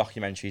stupid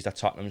documentaries that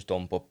Tottenham's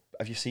done, but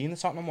have you seen the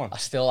Tottenham one? I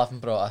still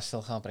can't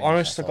bring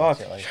honest to God,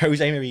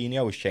 Jose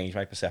Mourinho has changed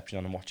my perception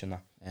on him watching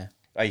that. Yeah.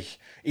 Like,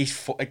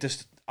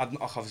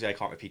 obviously I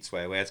can't repeat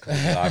swear words because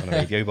I'm live on the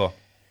radio, but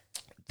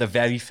the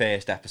very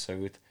first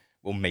episode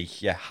will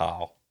make you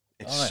howl.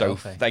 It's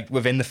like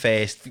within the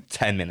first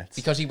 10 minutes.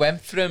 Because he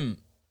went from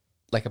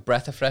like a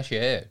breath of fresh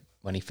air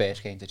when he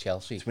first came to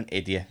Chelsea. To an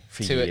idiot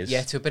for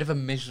years. To a bit of a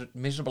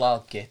miserable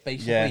old git,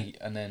 basically.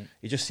 Yeah. And then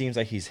he just seems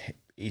like he's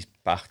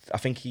back. I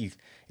think if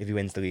he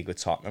wins the league with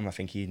Tottenham, I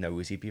think he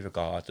knows he'd be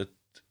regarded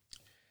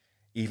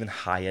even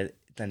higher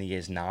than he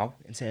is now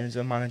in terms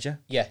of a manager.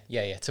 Yeah.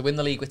 To win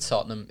the league with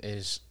Tottenham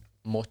is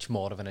much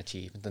more of an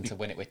achievement than to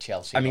win it with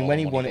Chelsea. I mean, when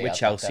he won it with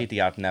Chelsea, they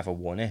had never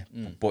won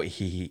it, but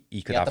he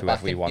could have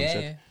whoever he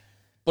wanted. Yeah.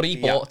 But he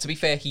bought. To be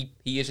fair, he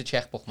is a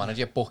checkbook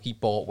manager, but he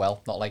bought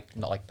well, not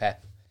like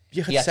Pep.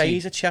 You could say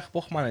he's a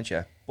checkbook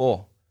manager,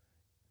 but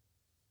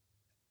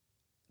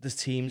there's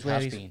teams where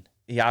he has been.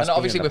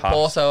 Obviously with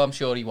Porto, I'm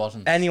sure he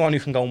wasn't. Anyone who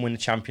can go and win the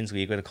Champions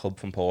League with a club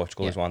from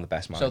Portugal is one of the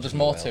best managers. So there's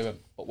more to him.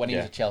 But when he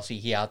was at Chelsea,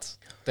 he had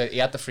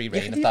the free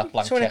reign of that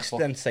blank checkbook. To an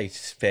extent, say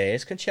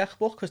Spurs can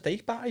checkbook because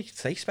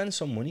they spend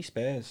some money.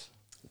 Spurs,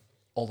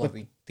 although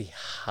they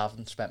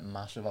haven't spent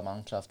massive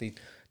amounts, have they?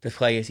 The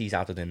players he's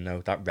added in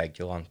though, that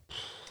Regulon,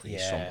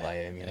 he's some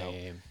player, you know.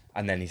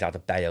 And then he's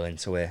added Bale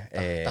into it.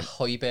 The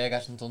Højbjerg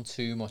hasn't done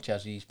too much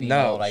as he's been.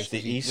 No, right.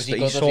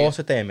 he's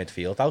sorted their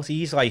midfield out.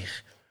 He's like.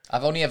 I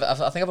think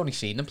I've only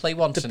seen him play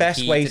once. The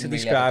best way to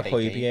describe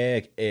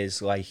Højbjerg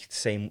is like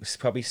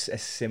probably a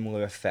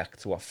similar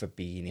effect to what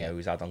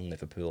Fabinho's had on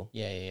Liverpool.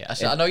 Yeah.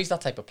 I know he's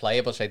that type of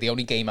player, but the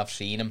only game I've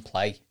seen him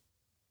play,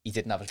 he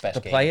didn't have his best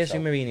game. The players who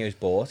Mourinho's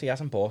bought, he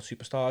hasn't bought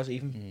superstars.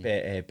 Even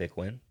Big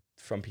Win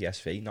from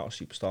PSV, not a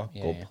superstar,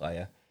 good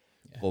player.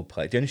 Good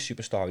player. The only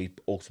superstar he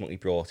ultimately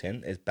brought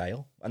in is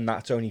Bale, and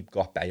that's only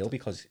got Bale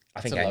because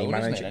I think any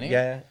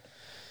manager,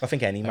 I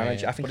think any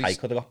manager. I think I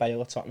could have got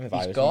Bale at Tottenham if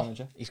I was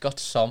manager. He's got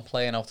Son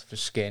playing out of his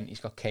skin. He's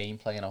got Kane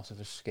playing out of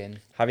his skin.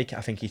 I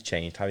think he's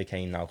changed Harry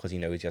Kane now because he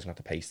knows he hasn't got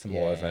the pace to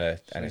more of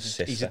an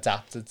assist. He's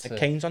adapted to...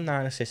 Kane's on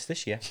 9 assists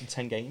this year in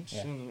 10 games.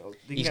 Yeah.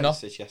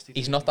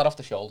 He's not that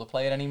off-the-shoulder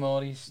player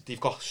anymore. They've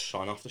got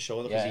Son off the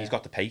shoulder because he's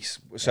got the pace.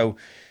 So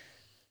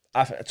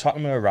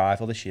Tottenham are a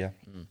rival this year.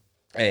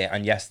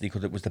 And yesterday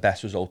it was the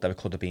best result that it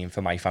could have been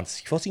for my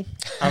fantasy footy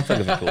and for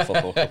Liverpool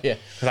football.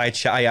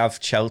 Because I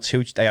have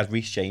Chelsea, I had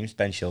Reece James,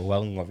 Ben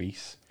Chilwell and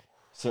Lloris.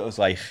 So it was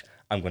like,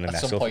 I'm going to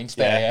mess up. Some points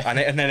there, And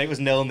then it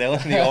was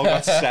 0-0 and they all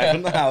got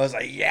 7. And I was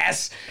like,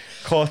 yes!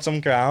 Caught some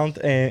ground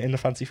in the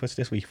fantasy footy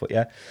this week. But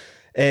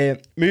yeah.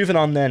 Moving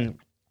on then.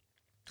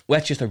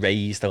 Let's just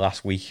erase the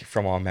last week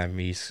from our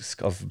memories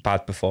of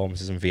bad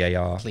performances in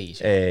VAR.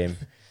 Please.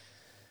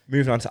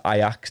 Moving on to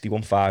Ajax, they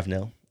won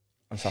 5-0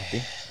 on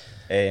Saturday.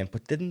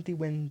 But didn't they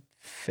win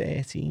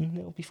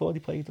 13-0 before they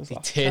played us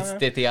last time?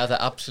 They had an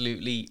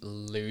absolutely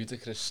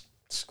ludicrous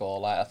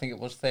scoreline. I think it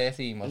was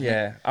 13, wasn't it?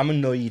 Yeah, I'm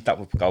annoyed that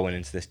we're going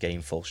into this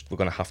game full. We're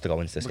going to have to go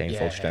into this game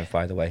full strength,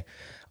 by the way.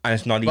 And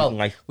it's not even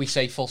like... we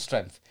say full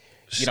strength.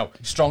 You know,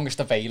 strongest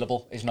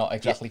available is not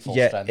exactly full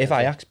strength. If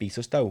Ajax beat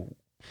us, though...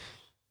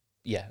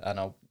 Yeah, I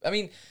know. I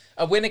mean,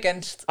 a win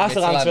against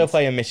Atalanta are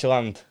playing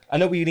Midtjylland. I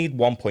know we need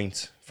 1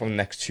 point from the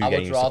next 2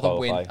 games to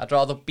qualify. I'd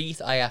rather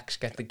beat Ajax,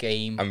 get the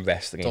game and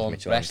rest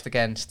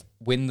against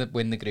win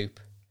the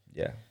group.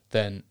 Yeah.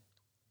 Then,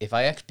 if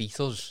Ajax beat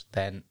us,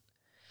 then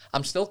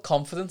I'm still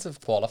confident of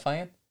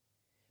qualifying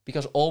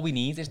because all we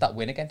need is that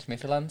win against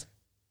Midtjylland.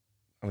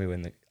 And we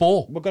win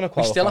but we're going to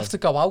qualify. We still have to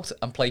go out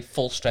and play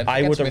full strength.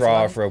 I would have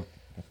rather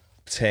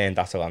turned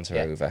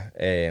Atalanta over.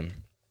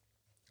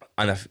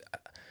 And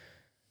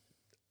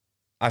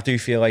I do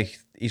feel like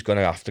he's going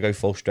to have to go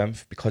full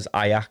strength because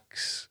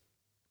Ajax,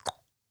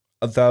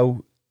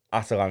 although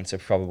Atalanta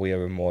probably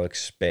are a more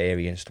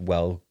experienced,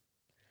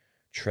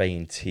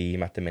 well-trained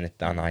team at the minute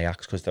than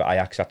Ajax because the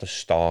Ajax at the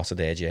start of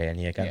their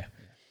journey again.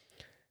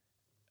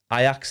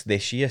 Ajax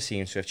this year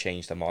seems to have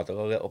changed the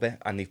model a little bit,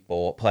 and they've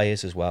bought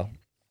players as well.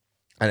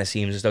 And it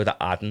seems as though they're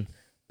adding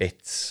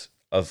bits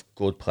of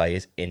good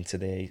players into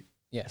their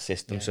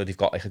system, so they've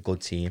got like a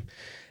good team.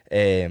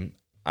 And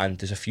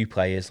there's a few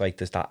players, like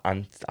there's that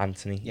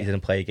Anthony. He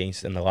didn't play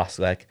against in the last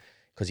leg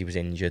because he was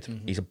injured.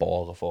 He's a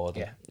baller for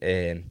them.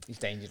 He's a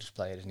dangerous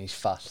player and he's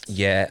fast.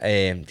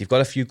 They've got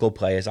a few good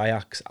players,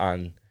 Ajax,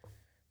 and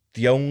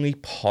the only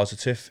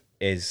positive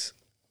is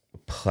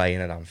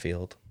playing at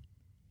Anfield.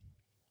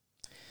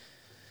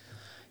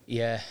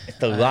 Yeah,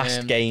 the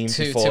last game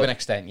before, to an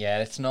extent. Yeah,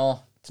 it's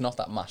not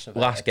that massive.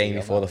 Last game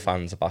before the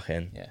fans are back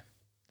in. Yeah,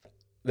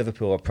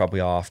 Liverpool are probably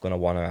going to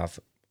want to have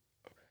a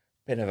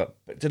bit of a.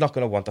 They're not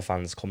going to want the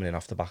fans coming in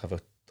off the back of a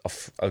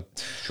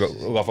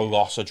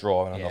loss or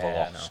draw and another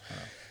loss.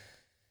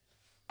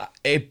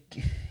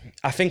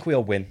 I think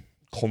we'll win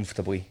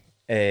comfortably.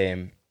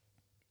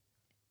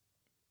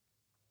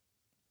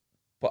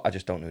 But I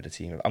just don't know the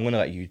team. I'm going to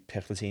let you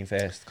pick the team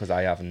first because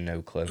I have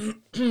no clue.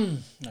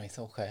 Right,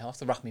 okay. I'll have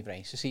to rack my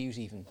brains to see who's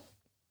even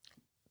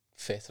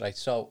fit, right?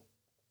 So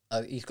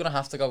he's going to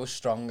have to go as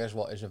strong as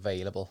what is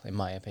available, in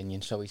my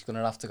opinion. So he's going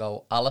to have to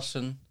go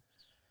Alisson.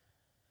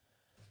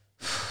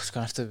 It's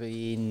going to have to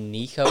be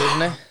Nico,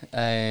 isn't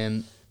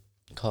it?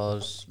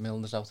 Because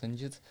Milner's out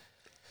injured.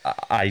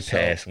 I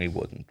personally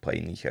wouldn't play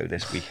Nico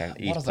this weekend.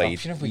 He's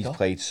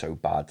played so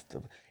bad.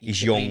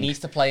 He's young. He needs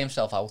to play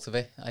himself out of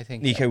it, I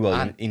think. Nico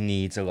Williams, he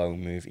needs a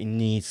loan move. He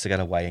needs to get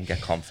away and get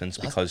confidence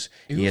because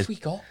who have we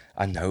got?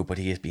 I know, but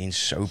he has been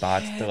so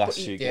bad the last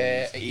few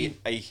games.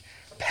 He's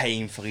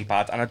painfully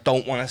bad. And I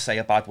don't want to say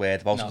a bad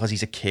word about him because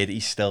he's a kid.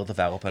 He's still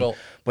developing.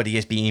 But he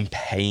is being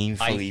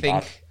painfully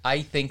bad.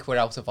 I think we're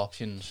out of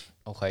options.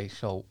 Okay,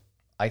 so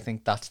I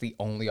think that's the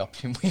only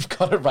option we've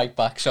got at right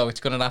back. So it's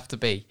going to have to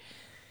be...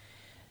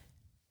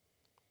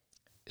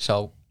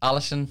 So,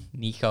 Alisson,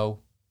 Nico,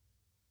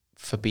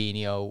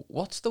 Fabinho.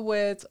 What's the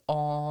word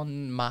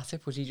on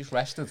Matip? Was he just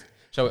rested?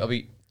 So it'll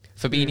be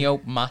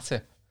Fabinho,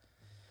 Matip.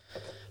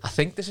 I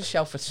think there's a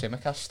shout for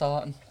Tsimikas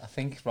starting. I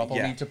think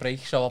Robbo needs a break,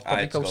 so I'll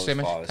probably go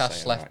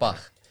Tsimikas left back.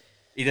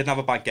 He didn't have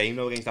a bad game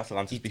though against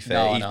Atalanta, to be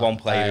fair. He's one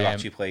player who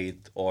actually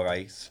played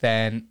alright.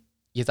 Then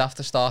you'd have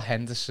to start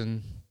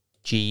Henderson,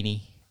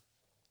 Gini,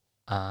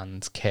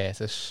 and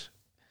Curtis.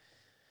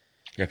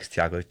 Yeah, because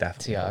Thiago's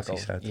definitely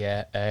Thiago,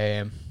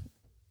 yeah.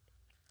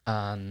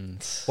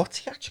 And what's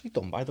he actually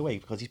done, by the way?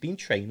 Because he's been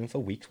training for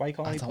weeks. Why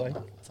can't he play? I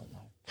don't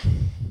know.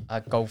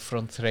 I'd go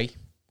front three.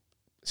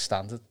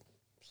 Standard.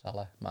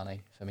 Salah,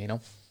 Mane, Firmino.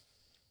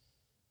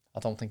 I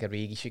don't think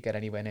Origi should get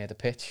anywhere near the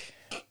pitch.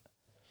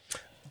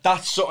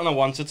 That's something I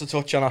wanted to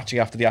touch on actually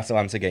after the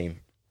Atalanta game.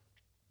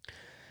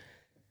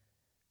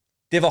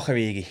 Divock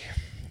Origi,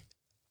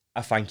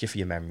 I thank you for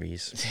your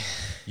memories.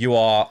 You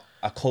are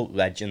a cult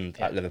legend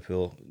at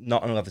Liverpool.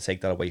 Not going to ever take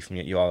that away from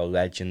you. You are a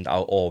legend.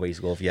 I'll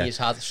always love you. He's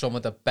had some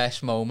of the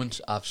best moments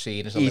I've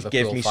seen as a Liverpool fan.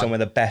 He's given me some of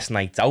the best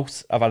nights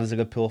out I've had as a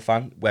Liverpool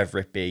fan, whether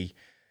it be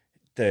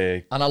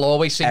the... And I'll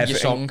always sing your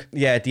song.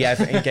 Yeah, the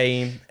Everton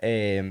game.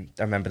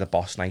 I remember the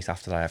boss night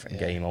after that Everton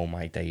game. Oh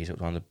my days, it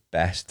was one of the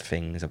best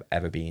things I've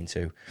ever been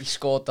to. He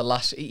scored the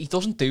last... He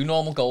doesn't do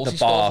normal goals. He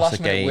scores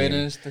last-minute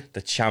winners.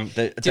 The champ...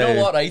 Do you know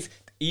what, right?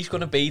 He's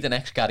going to be the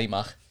next Gary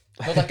Mack.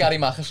 Not that Gary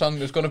Macker song,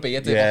 there's going to be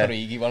a Divock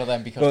Origi, one of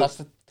them, because that's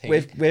the thing.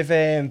 With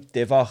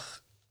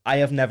Divock, I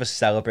have never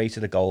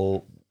celebrated a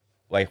goal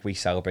like we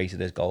celebrated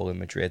his goal in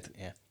Madrid.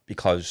 Yeah.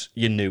 Because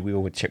you knew we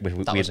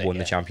had won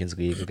the Champions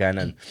League again.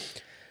 And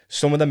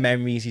some of the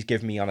memories he's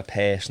given me on a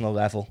personal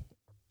level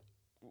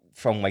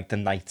from like the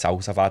nights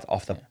out I've had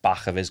off the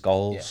back of his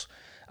goals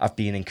have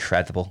been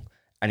incredible.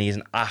 And he is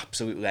an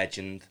absolute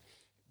legend.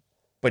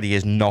 But he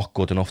is not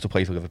good enough to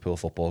play for Liverpool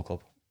Football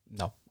Club.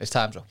 No, it's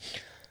time's up.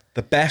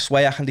 The best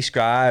way I can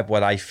describe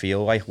what I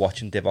feel like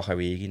watching Divock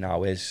Origi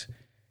now is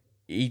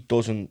he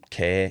doesn't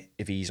care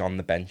if he's on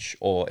the bench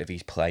or if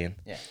he's playing.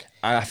 Yeah.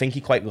 And I think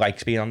he quite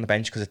likes being on the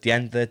bench because at the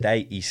end of the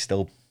day, he's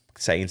still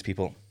saying to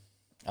people,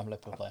 I'm a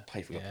Liverpool player.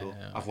 Play for Liverpool.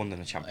 Yeah. I've won in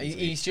the Champions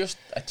League. He's just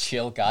a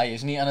chill guy,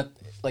 isn't he? And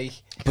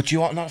But do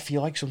you not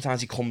feel like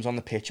sometimes he comes on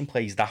the pitch and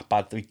plays that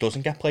bad that he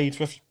doesn't get played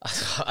for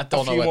I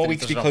don't know more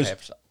weeks because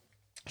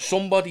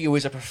somebody who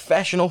is a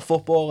professional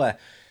footballer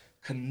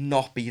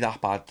cannot be that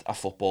bad at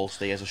football,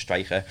 stay as a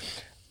striker.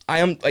 I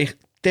am like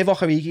Divock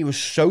Origi was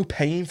so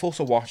painful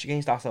to watch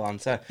against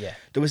Atalanta. Yeah.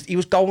 He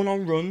was going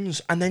on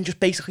runs and then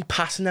just basically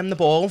passing them the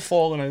ball and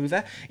falling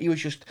over.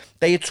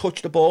 They had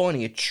touched the ball and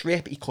he had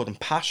tripped, he couldn't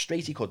pass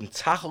straight, he couldn't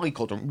tackle, he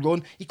couldn't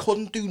run, he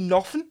couldn't do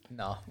nothing.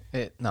 No.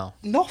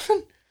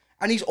 Nothing.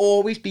 And he's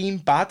always been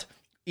bad.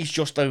 He's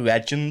just a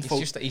legend.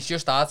 He's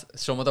just had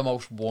some of the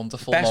most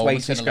wonderful best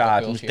moments way to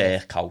describe him is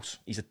Dirk Kuyt.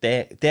 He's a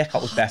Dirk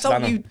Kuyt was better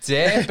than him. Don't you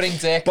dare bring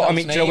Dirk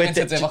Kuyt's name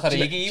into Divock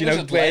Origi. Do you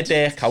know where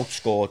Dirk Kuyt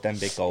scored them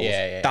big goals?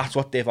 Yeah. That's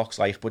what Divock's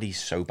like, but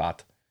he's so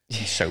bad.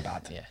 He's so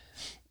bad. Yeah.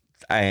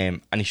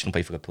 And he shouldn't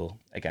play for Liverpool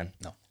again.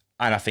 No.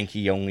 And I think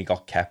he only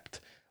got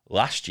kept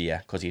last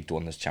year because he'd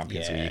won this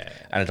Champions League,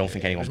 and I don't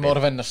think anyone. It was more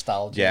of a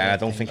nostalgia. Yeah, I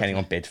don't think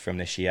anyone bid for him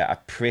this year. I'm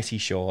pretty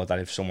sure that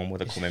if someone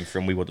would have come in for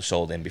him, we would have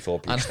sold him before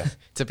Brewster. And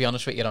to be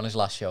honest with you, on his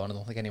last show, and I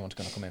don't think anyone's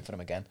going to come in for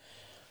him again.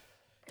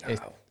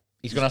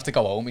 He's going to have to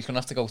go home. He's going to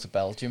have to go to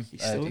Belgium.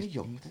 He's still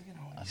young, you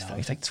know.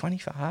 He's like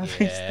 25.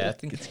 Yeah, I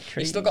think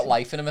he's still got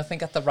life in him. I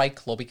think at the right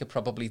club he could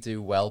probably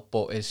do well,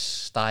 but his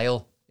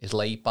style, his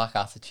laid-back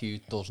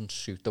attitude doesn't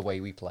suit the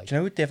way we play. Do you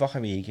know who Divock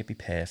Origi would be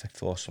perfect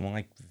for? Someone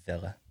like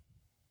Villa.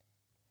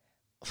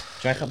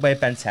 Do you know where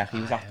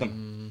Benteke was at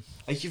them?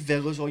 Like your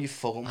Villas or your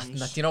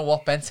Fulhams. Do you know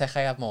what? Benteke,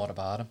 I have more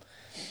about him.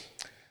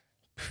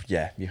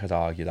 Yeah, you could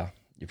argue that.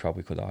 You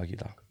probably could argue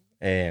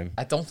that.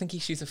 I don't think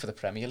he's suited for the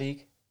Premier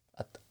League.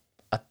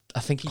 I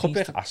think he could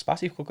be needs like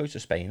Aspas. He could go to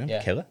Spain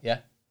and kill it. Yeah.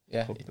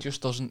 It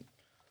just doesn't.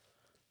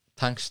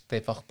 Thanks,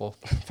 Divock, but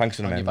thanks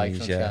for the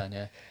memories.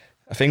 Yeah.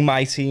 I think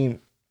my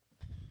team.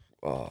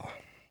 Oh,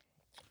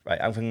 right,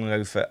 I'm going to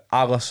go for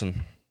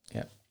Alisson.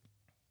 Yeah.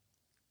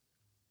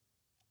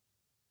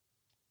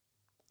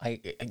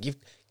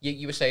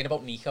 You were saying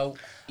about Nico.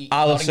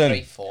 Not in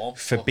great form,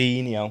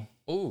 Fabinho.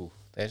 Ooh,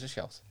 there's a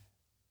shout.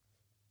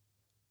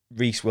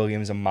 Reece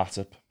Williams and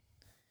Matip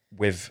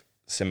with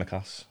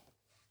Tsimikas.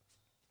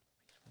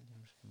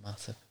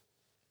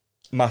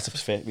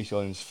 Matip's fit. Reece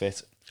Williams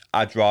fit.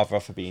 I'd rather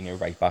have Fabinho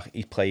right back.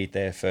 He played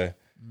there for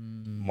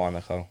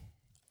Monaco.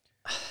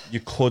 You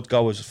could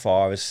go as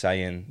far as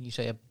saying... You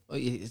say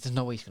there's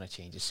no way he's going to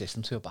change his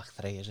system to a back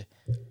three, is it?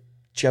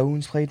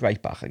 Jones played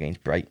right back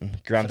against Brighton,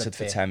 granted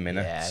for 10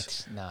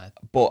 minutes. Yeah,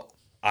 but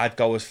I'd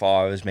go as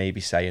far as maybe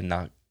saying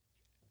that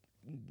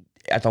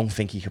I don't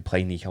think he could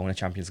play Nico in a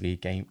Champions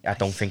League game. I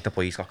don't think the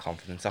boy's got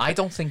confidence. I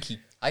don't think he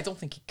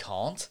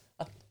can't.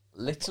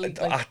 Literally,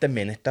 at the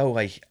minute though,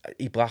 like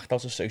he blacked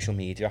out of social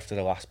media after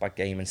the last bad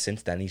game, and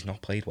since then he's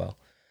not played well.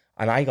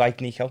 And I like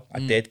Nico, I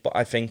did, but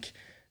I think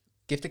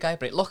give the guy a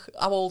break. Look,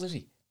 how old is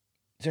he?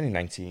 He's only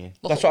 19.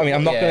 That's what I mean.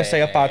 I'm not going to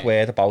say a bad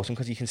word about him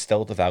because he can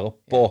still develop.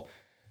 Yeah. But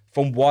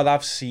from what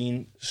I've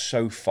seen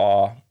so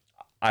far,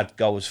 I'd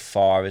go as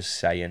far as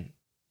saying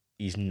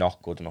he's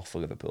not good enough for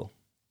Liverpool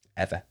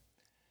ever.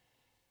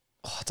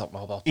 Oh, I don't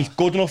know about that. He's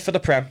good enough for the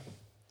Prem.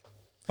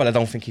 But I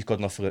don't think he's good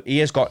enough for it. He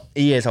is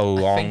a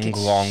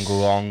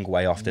long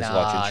way off this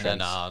lodging trend.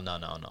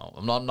 No.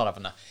 I'm not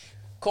having that.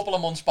 Couple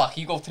of months back,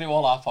 you go through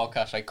all our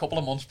podcasts, right? Couple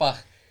of months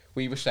back,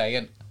 we were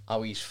saying,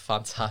 oh, he's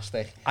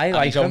fantastic.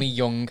 He's only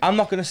young. I'm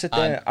not going to sit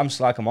there and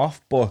slag him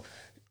off, but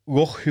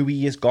look who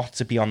he has got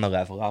to be on the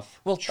level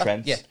of. Well,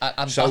 Trent.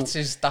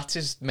 That's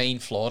his main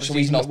flaw. So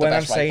he's not the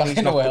best right back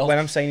in the world. When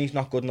I'm saying he's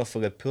not good enough for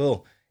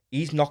Liverpool,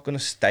 he's not going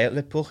to stay at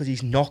Liverpool because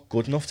he's not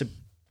good enough to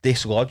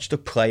dislodge the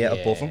player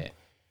above him.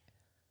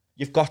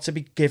 You've got to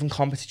be given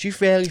competition. Do you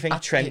really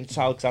think Trent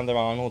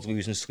Alexander-Arnold's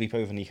losing sleep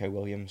over Nico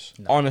Williams?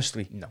 No.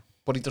 Honestly. No.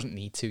 But he doesn't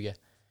need to yet.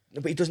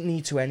 No, but he doesn't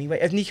need to anyway.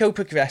 If Nico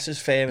progresses,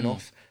 fair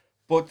enough.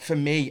 But for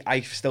me,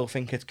 I still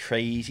think it's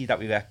crazy that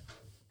we let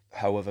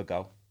However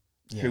go,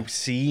 who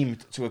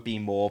seemed to have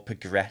been more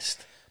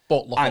progressed.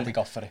 But look what we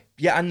got for it.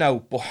 Yeah, I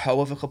know. But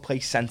However could play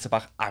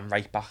centre-back and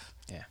right-back.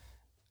 Yeah.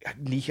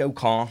 Nico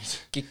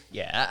can't.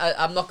 Yeah,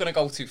 I'm not going to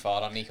go too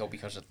far on Nico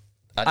because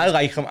I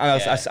like him,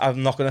 and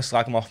I'm not going to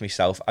slag him off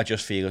myself. I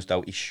just feel as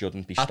though he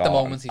shouldn't be starting. At the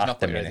moment, he's not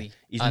quite ready.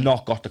 He's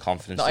not got the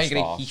confidence to start. I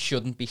agree, he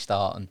shouldn't be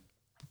starting.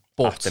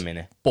 But, at the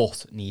minute.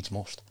 But needs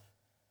must.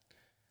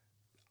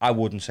 I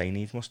wouldn't say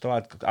needs must, though.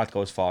 I'd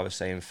go as far as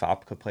saying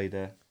Fab could play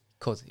there.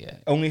 Could, yeah.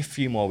 Only a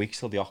few more weeks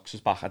till the Ox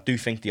is back. I do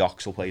think the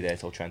Ox will play there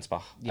till Trent's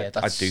back. Yeah,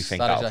 I do think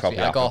that'll probably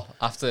happen.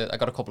 I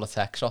got a couple of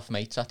texts off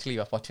mates, actually,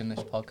 watching this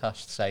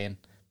podcast saying,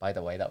 by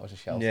the way, that was a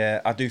show. Yeah,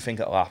 I do think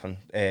it'll happen.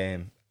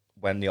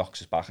 When the Ox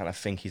is back, and I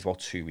think he's about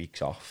 2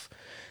 weeks off.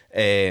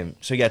 So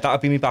yeah, that'll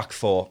be me back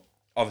for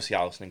obviously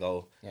Alisson in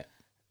goal. Yeah.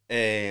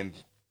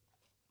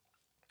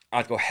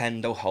 I'd go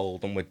Hendo,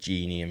 Holden with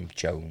Gini and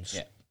Jones.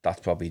 Yeah.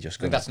 That's probably just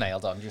good. That's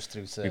nailed on just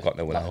through to. We've got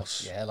no one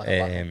else. Yeah, like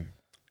a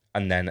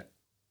and then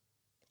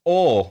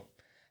or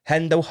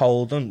Hendo,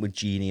 Holden with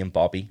Gini and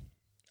Bobby,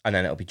 and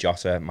then it'll be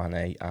Jota,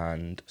 Mane,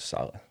 and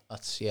Salah.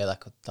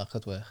 That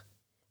could work.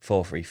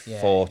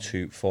 4-3,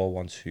 4-2,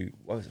 4-1-2.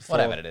 What is it?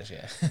 Whatever it is,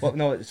 yeah. Well,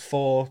 no, it's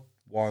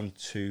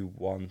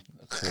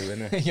 4-1-2-1-2,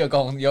 isn't it? You're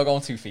going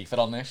too FIFA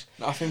on this.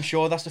 I'm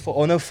sure that's the 4.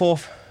 Oh no,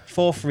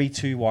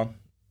 4-3-2-1.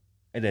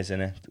 It is,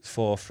 isn't it? It's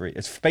 4-3.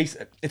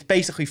 It's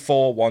basically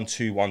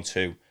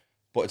 4-1-2-1-2,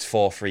 but it's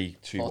 4-3-2-1.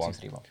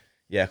 4-2-3-1.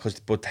 Yeah,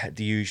 but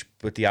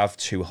they have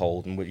two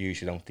Holden,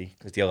 usually, don't they?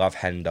 Because they'll have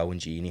Hendo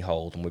and Gini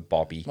Holden with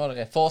Bobby. Well,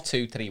 yeah,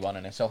 4-2-3-1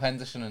 in it. So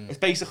Henderson and it's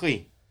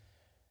basically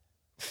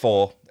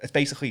 4. It's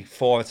basically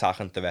 4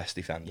 attacking, the rest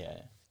defend. Yeah.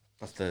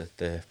 That's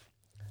the.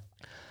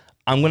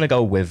 I'm gonna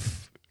go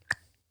with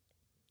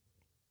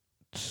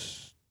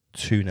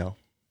 2-0,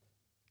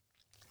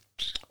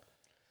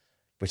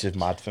 which is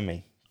mad for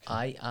me.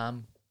 I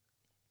am,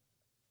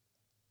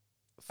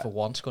 for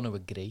once, going to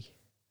agree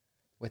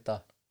with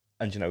that.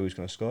 And do you know who's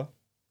going to score?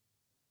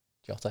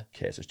 Jota.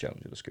 Curtis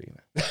Jones with a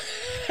screamer.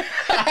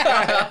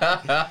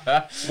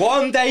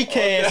 One day,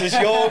 Curtis,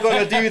 you're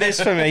going to do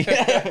this for me.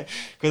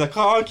 Because I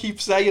can't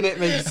keep saying it,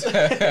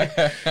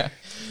 mate.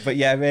 But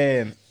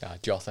yeah,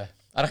 Jota.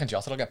 I reckon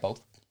Jota will get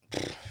both.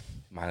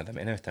 Man of the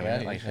minute,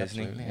 isn't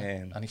he?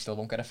 And he still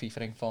won't get a FIFA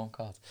inform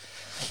card.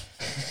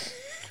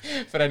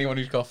 For anyone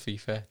who's got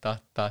FIFA,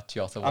 that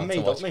Jota I wants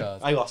to watch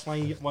card. I lost my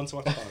one to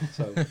watch card,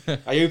 so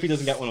I hope he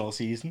doesn't get one all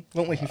season.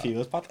 Won't make me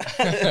feel as bad.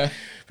 But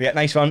yeah,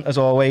 nice one as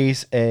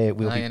always.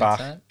 We'll be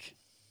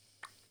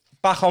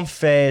back on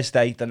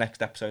Thursday. The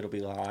next episode will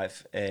be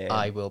live.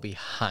 I will be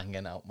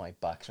hanging out my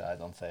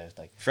backside on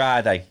Thursday.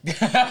 Friday.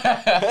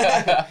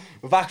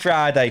 We're back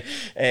Friday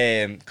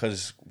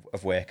because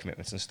of work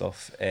commitments and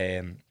stuff.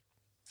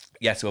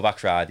 Yeah, so we're back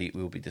Friday.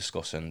 We'll be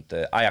discussing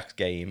the Ajax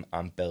game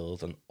and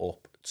building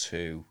up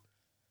to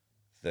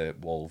the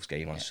Wolves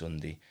game on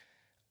Sunday.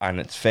 And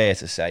it's fair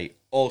to say,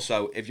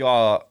 also, if you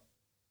are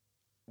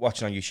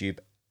watching on YouTube,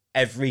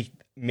 every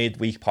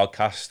midweek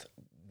podcast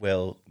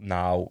will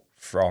now,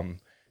 from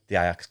the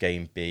Ajax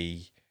game,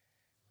 be,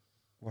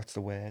 what's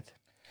the word?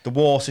 The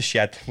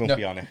watershed won't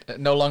be on it.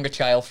 No longer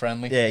child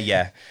friendly.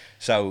 Yeah.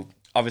 So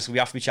obviously we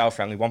have to be child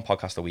friendly. One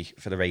podcast a week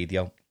for the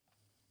radio.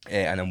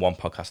 And then one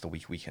podcast a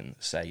week we can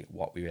say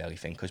what we really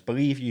think. Because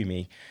believe you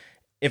me,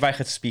 if I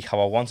could speak how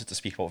I wanted to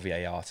speak about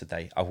VAR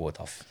today, I would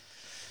have.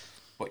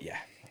 But yeah.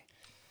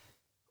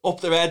 Up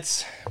the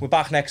Reds. We're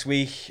back next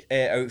week.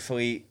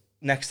 Hopefully,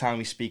 next time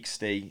we speak,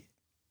 Steve,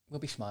 we'll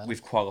be smiling.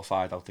 We've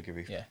qualified out the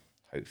group. Yeah.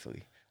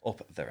 Hopefully.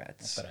 Up the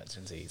Reds. Up the Reds,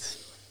 indeed.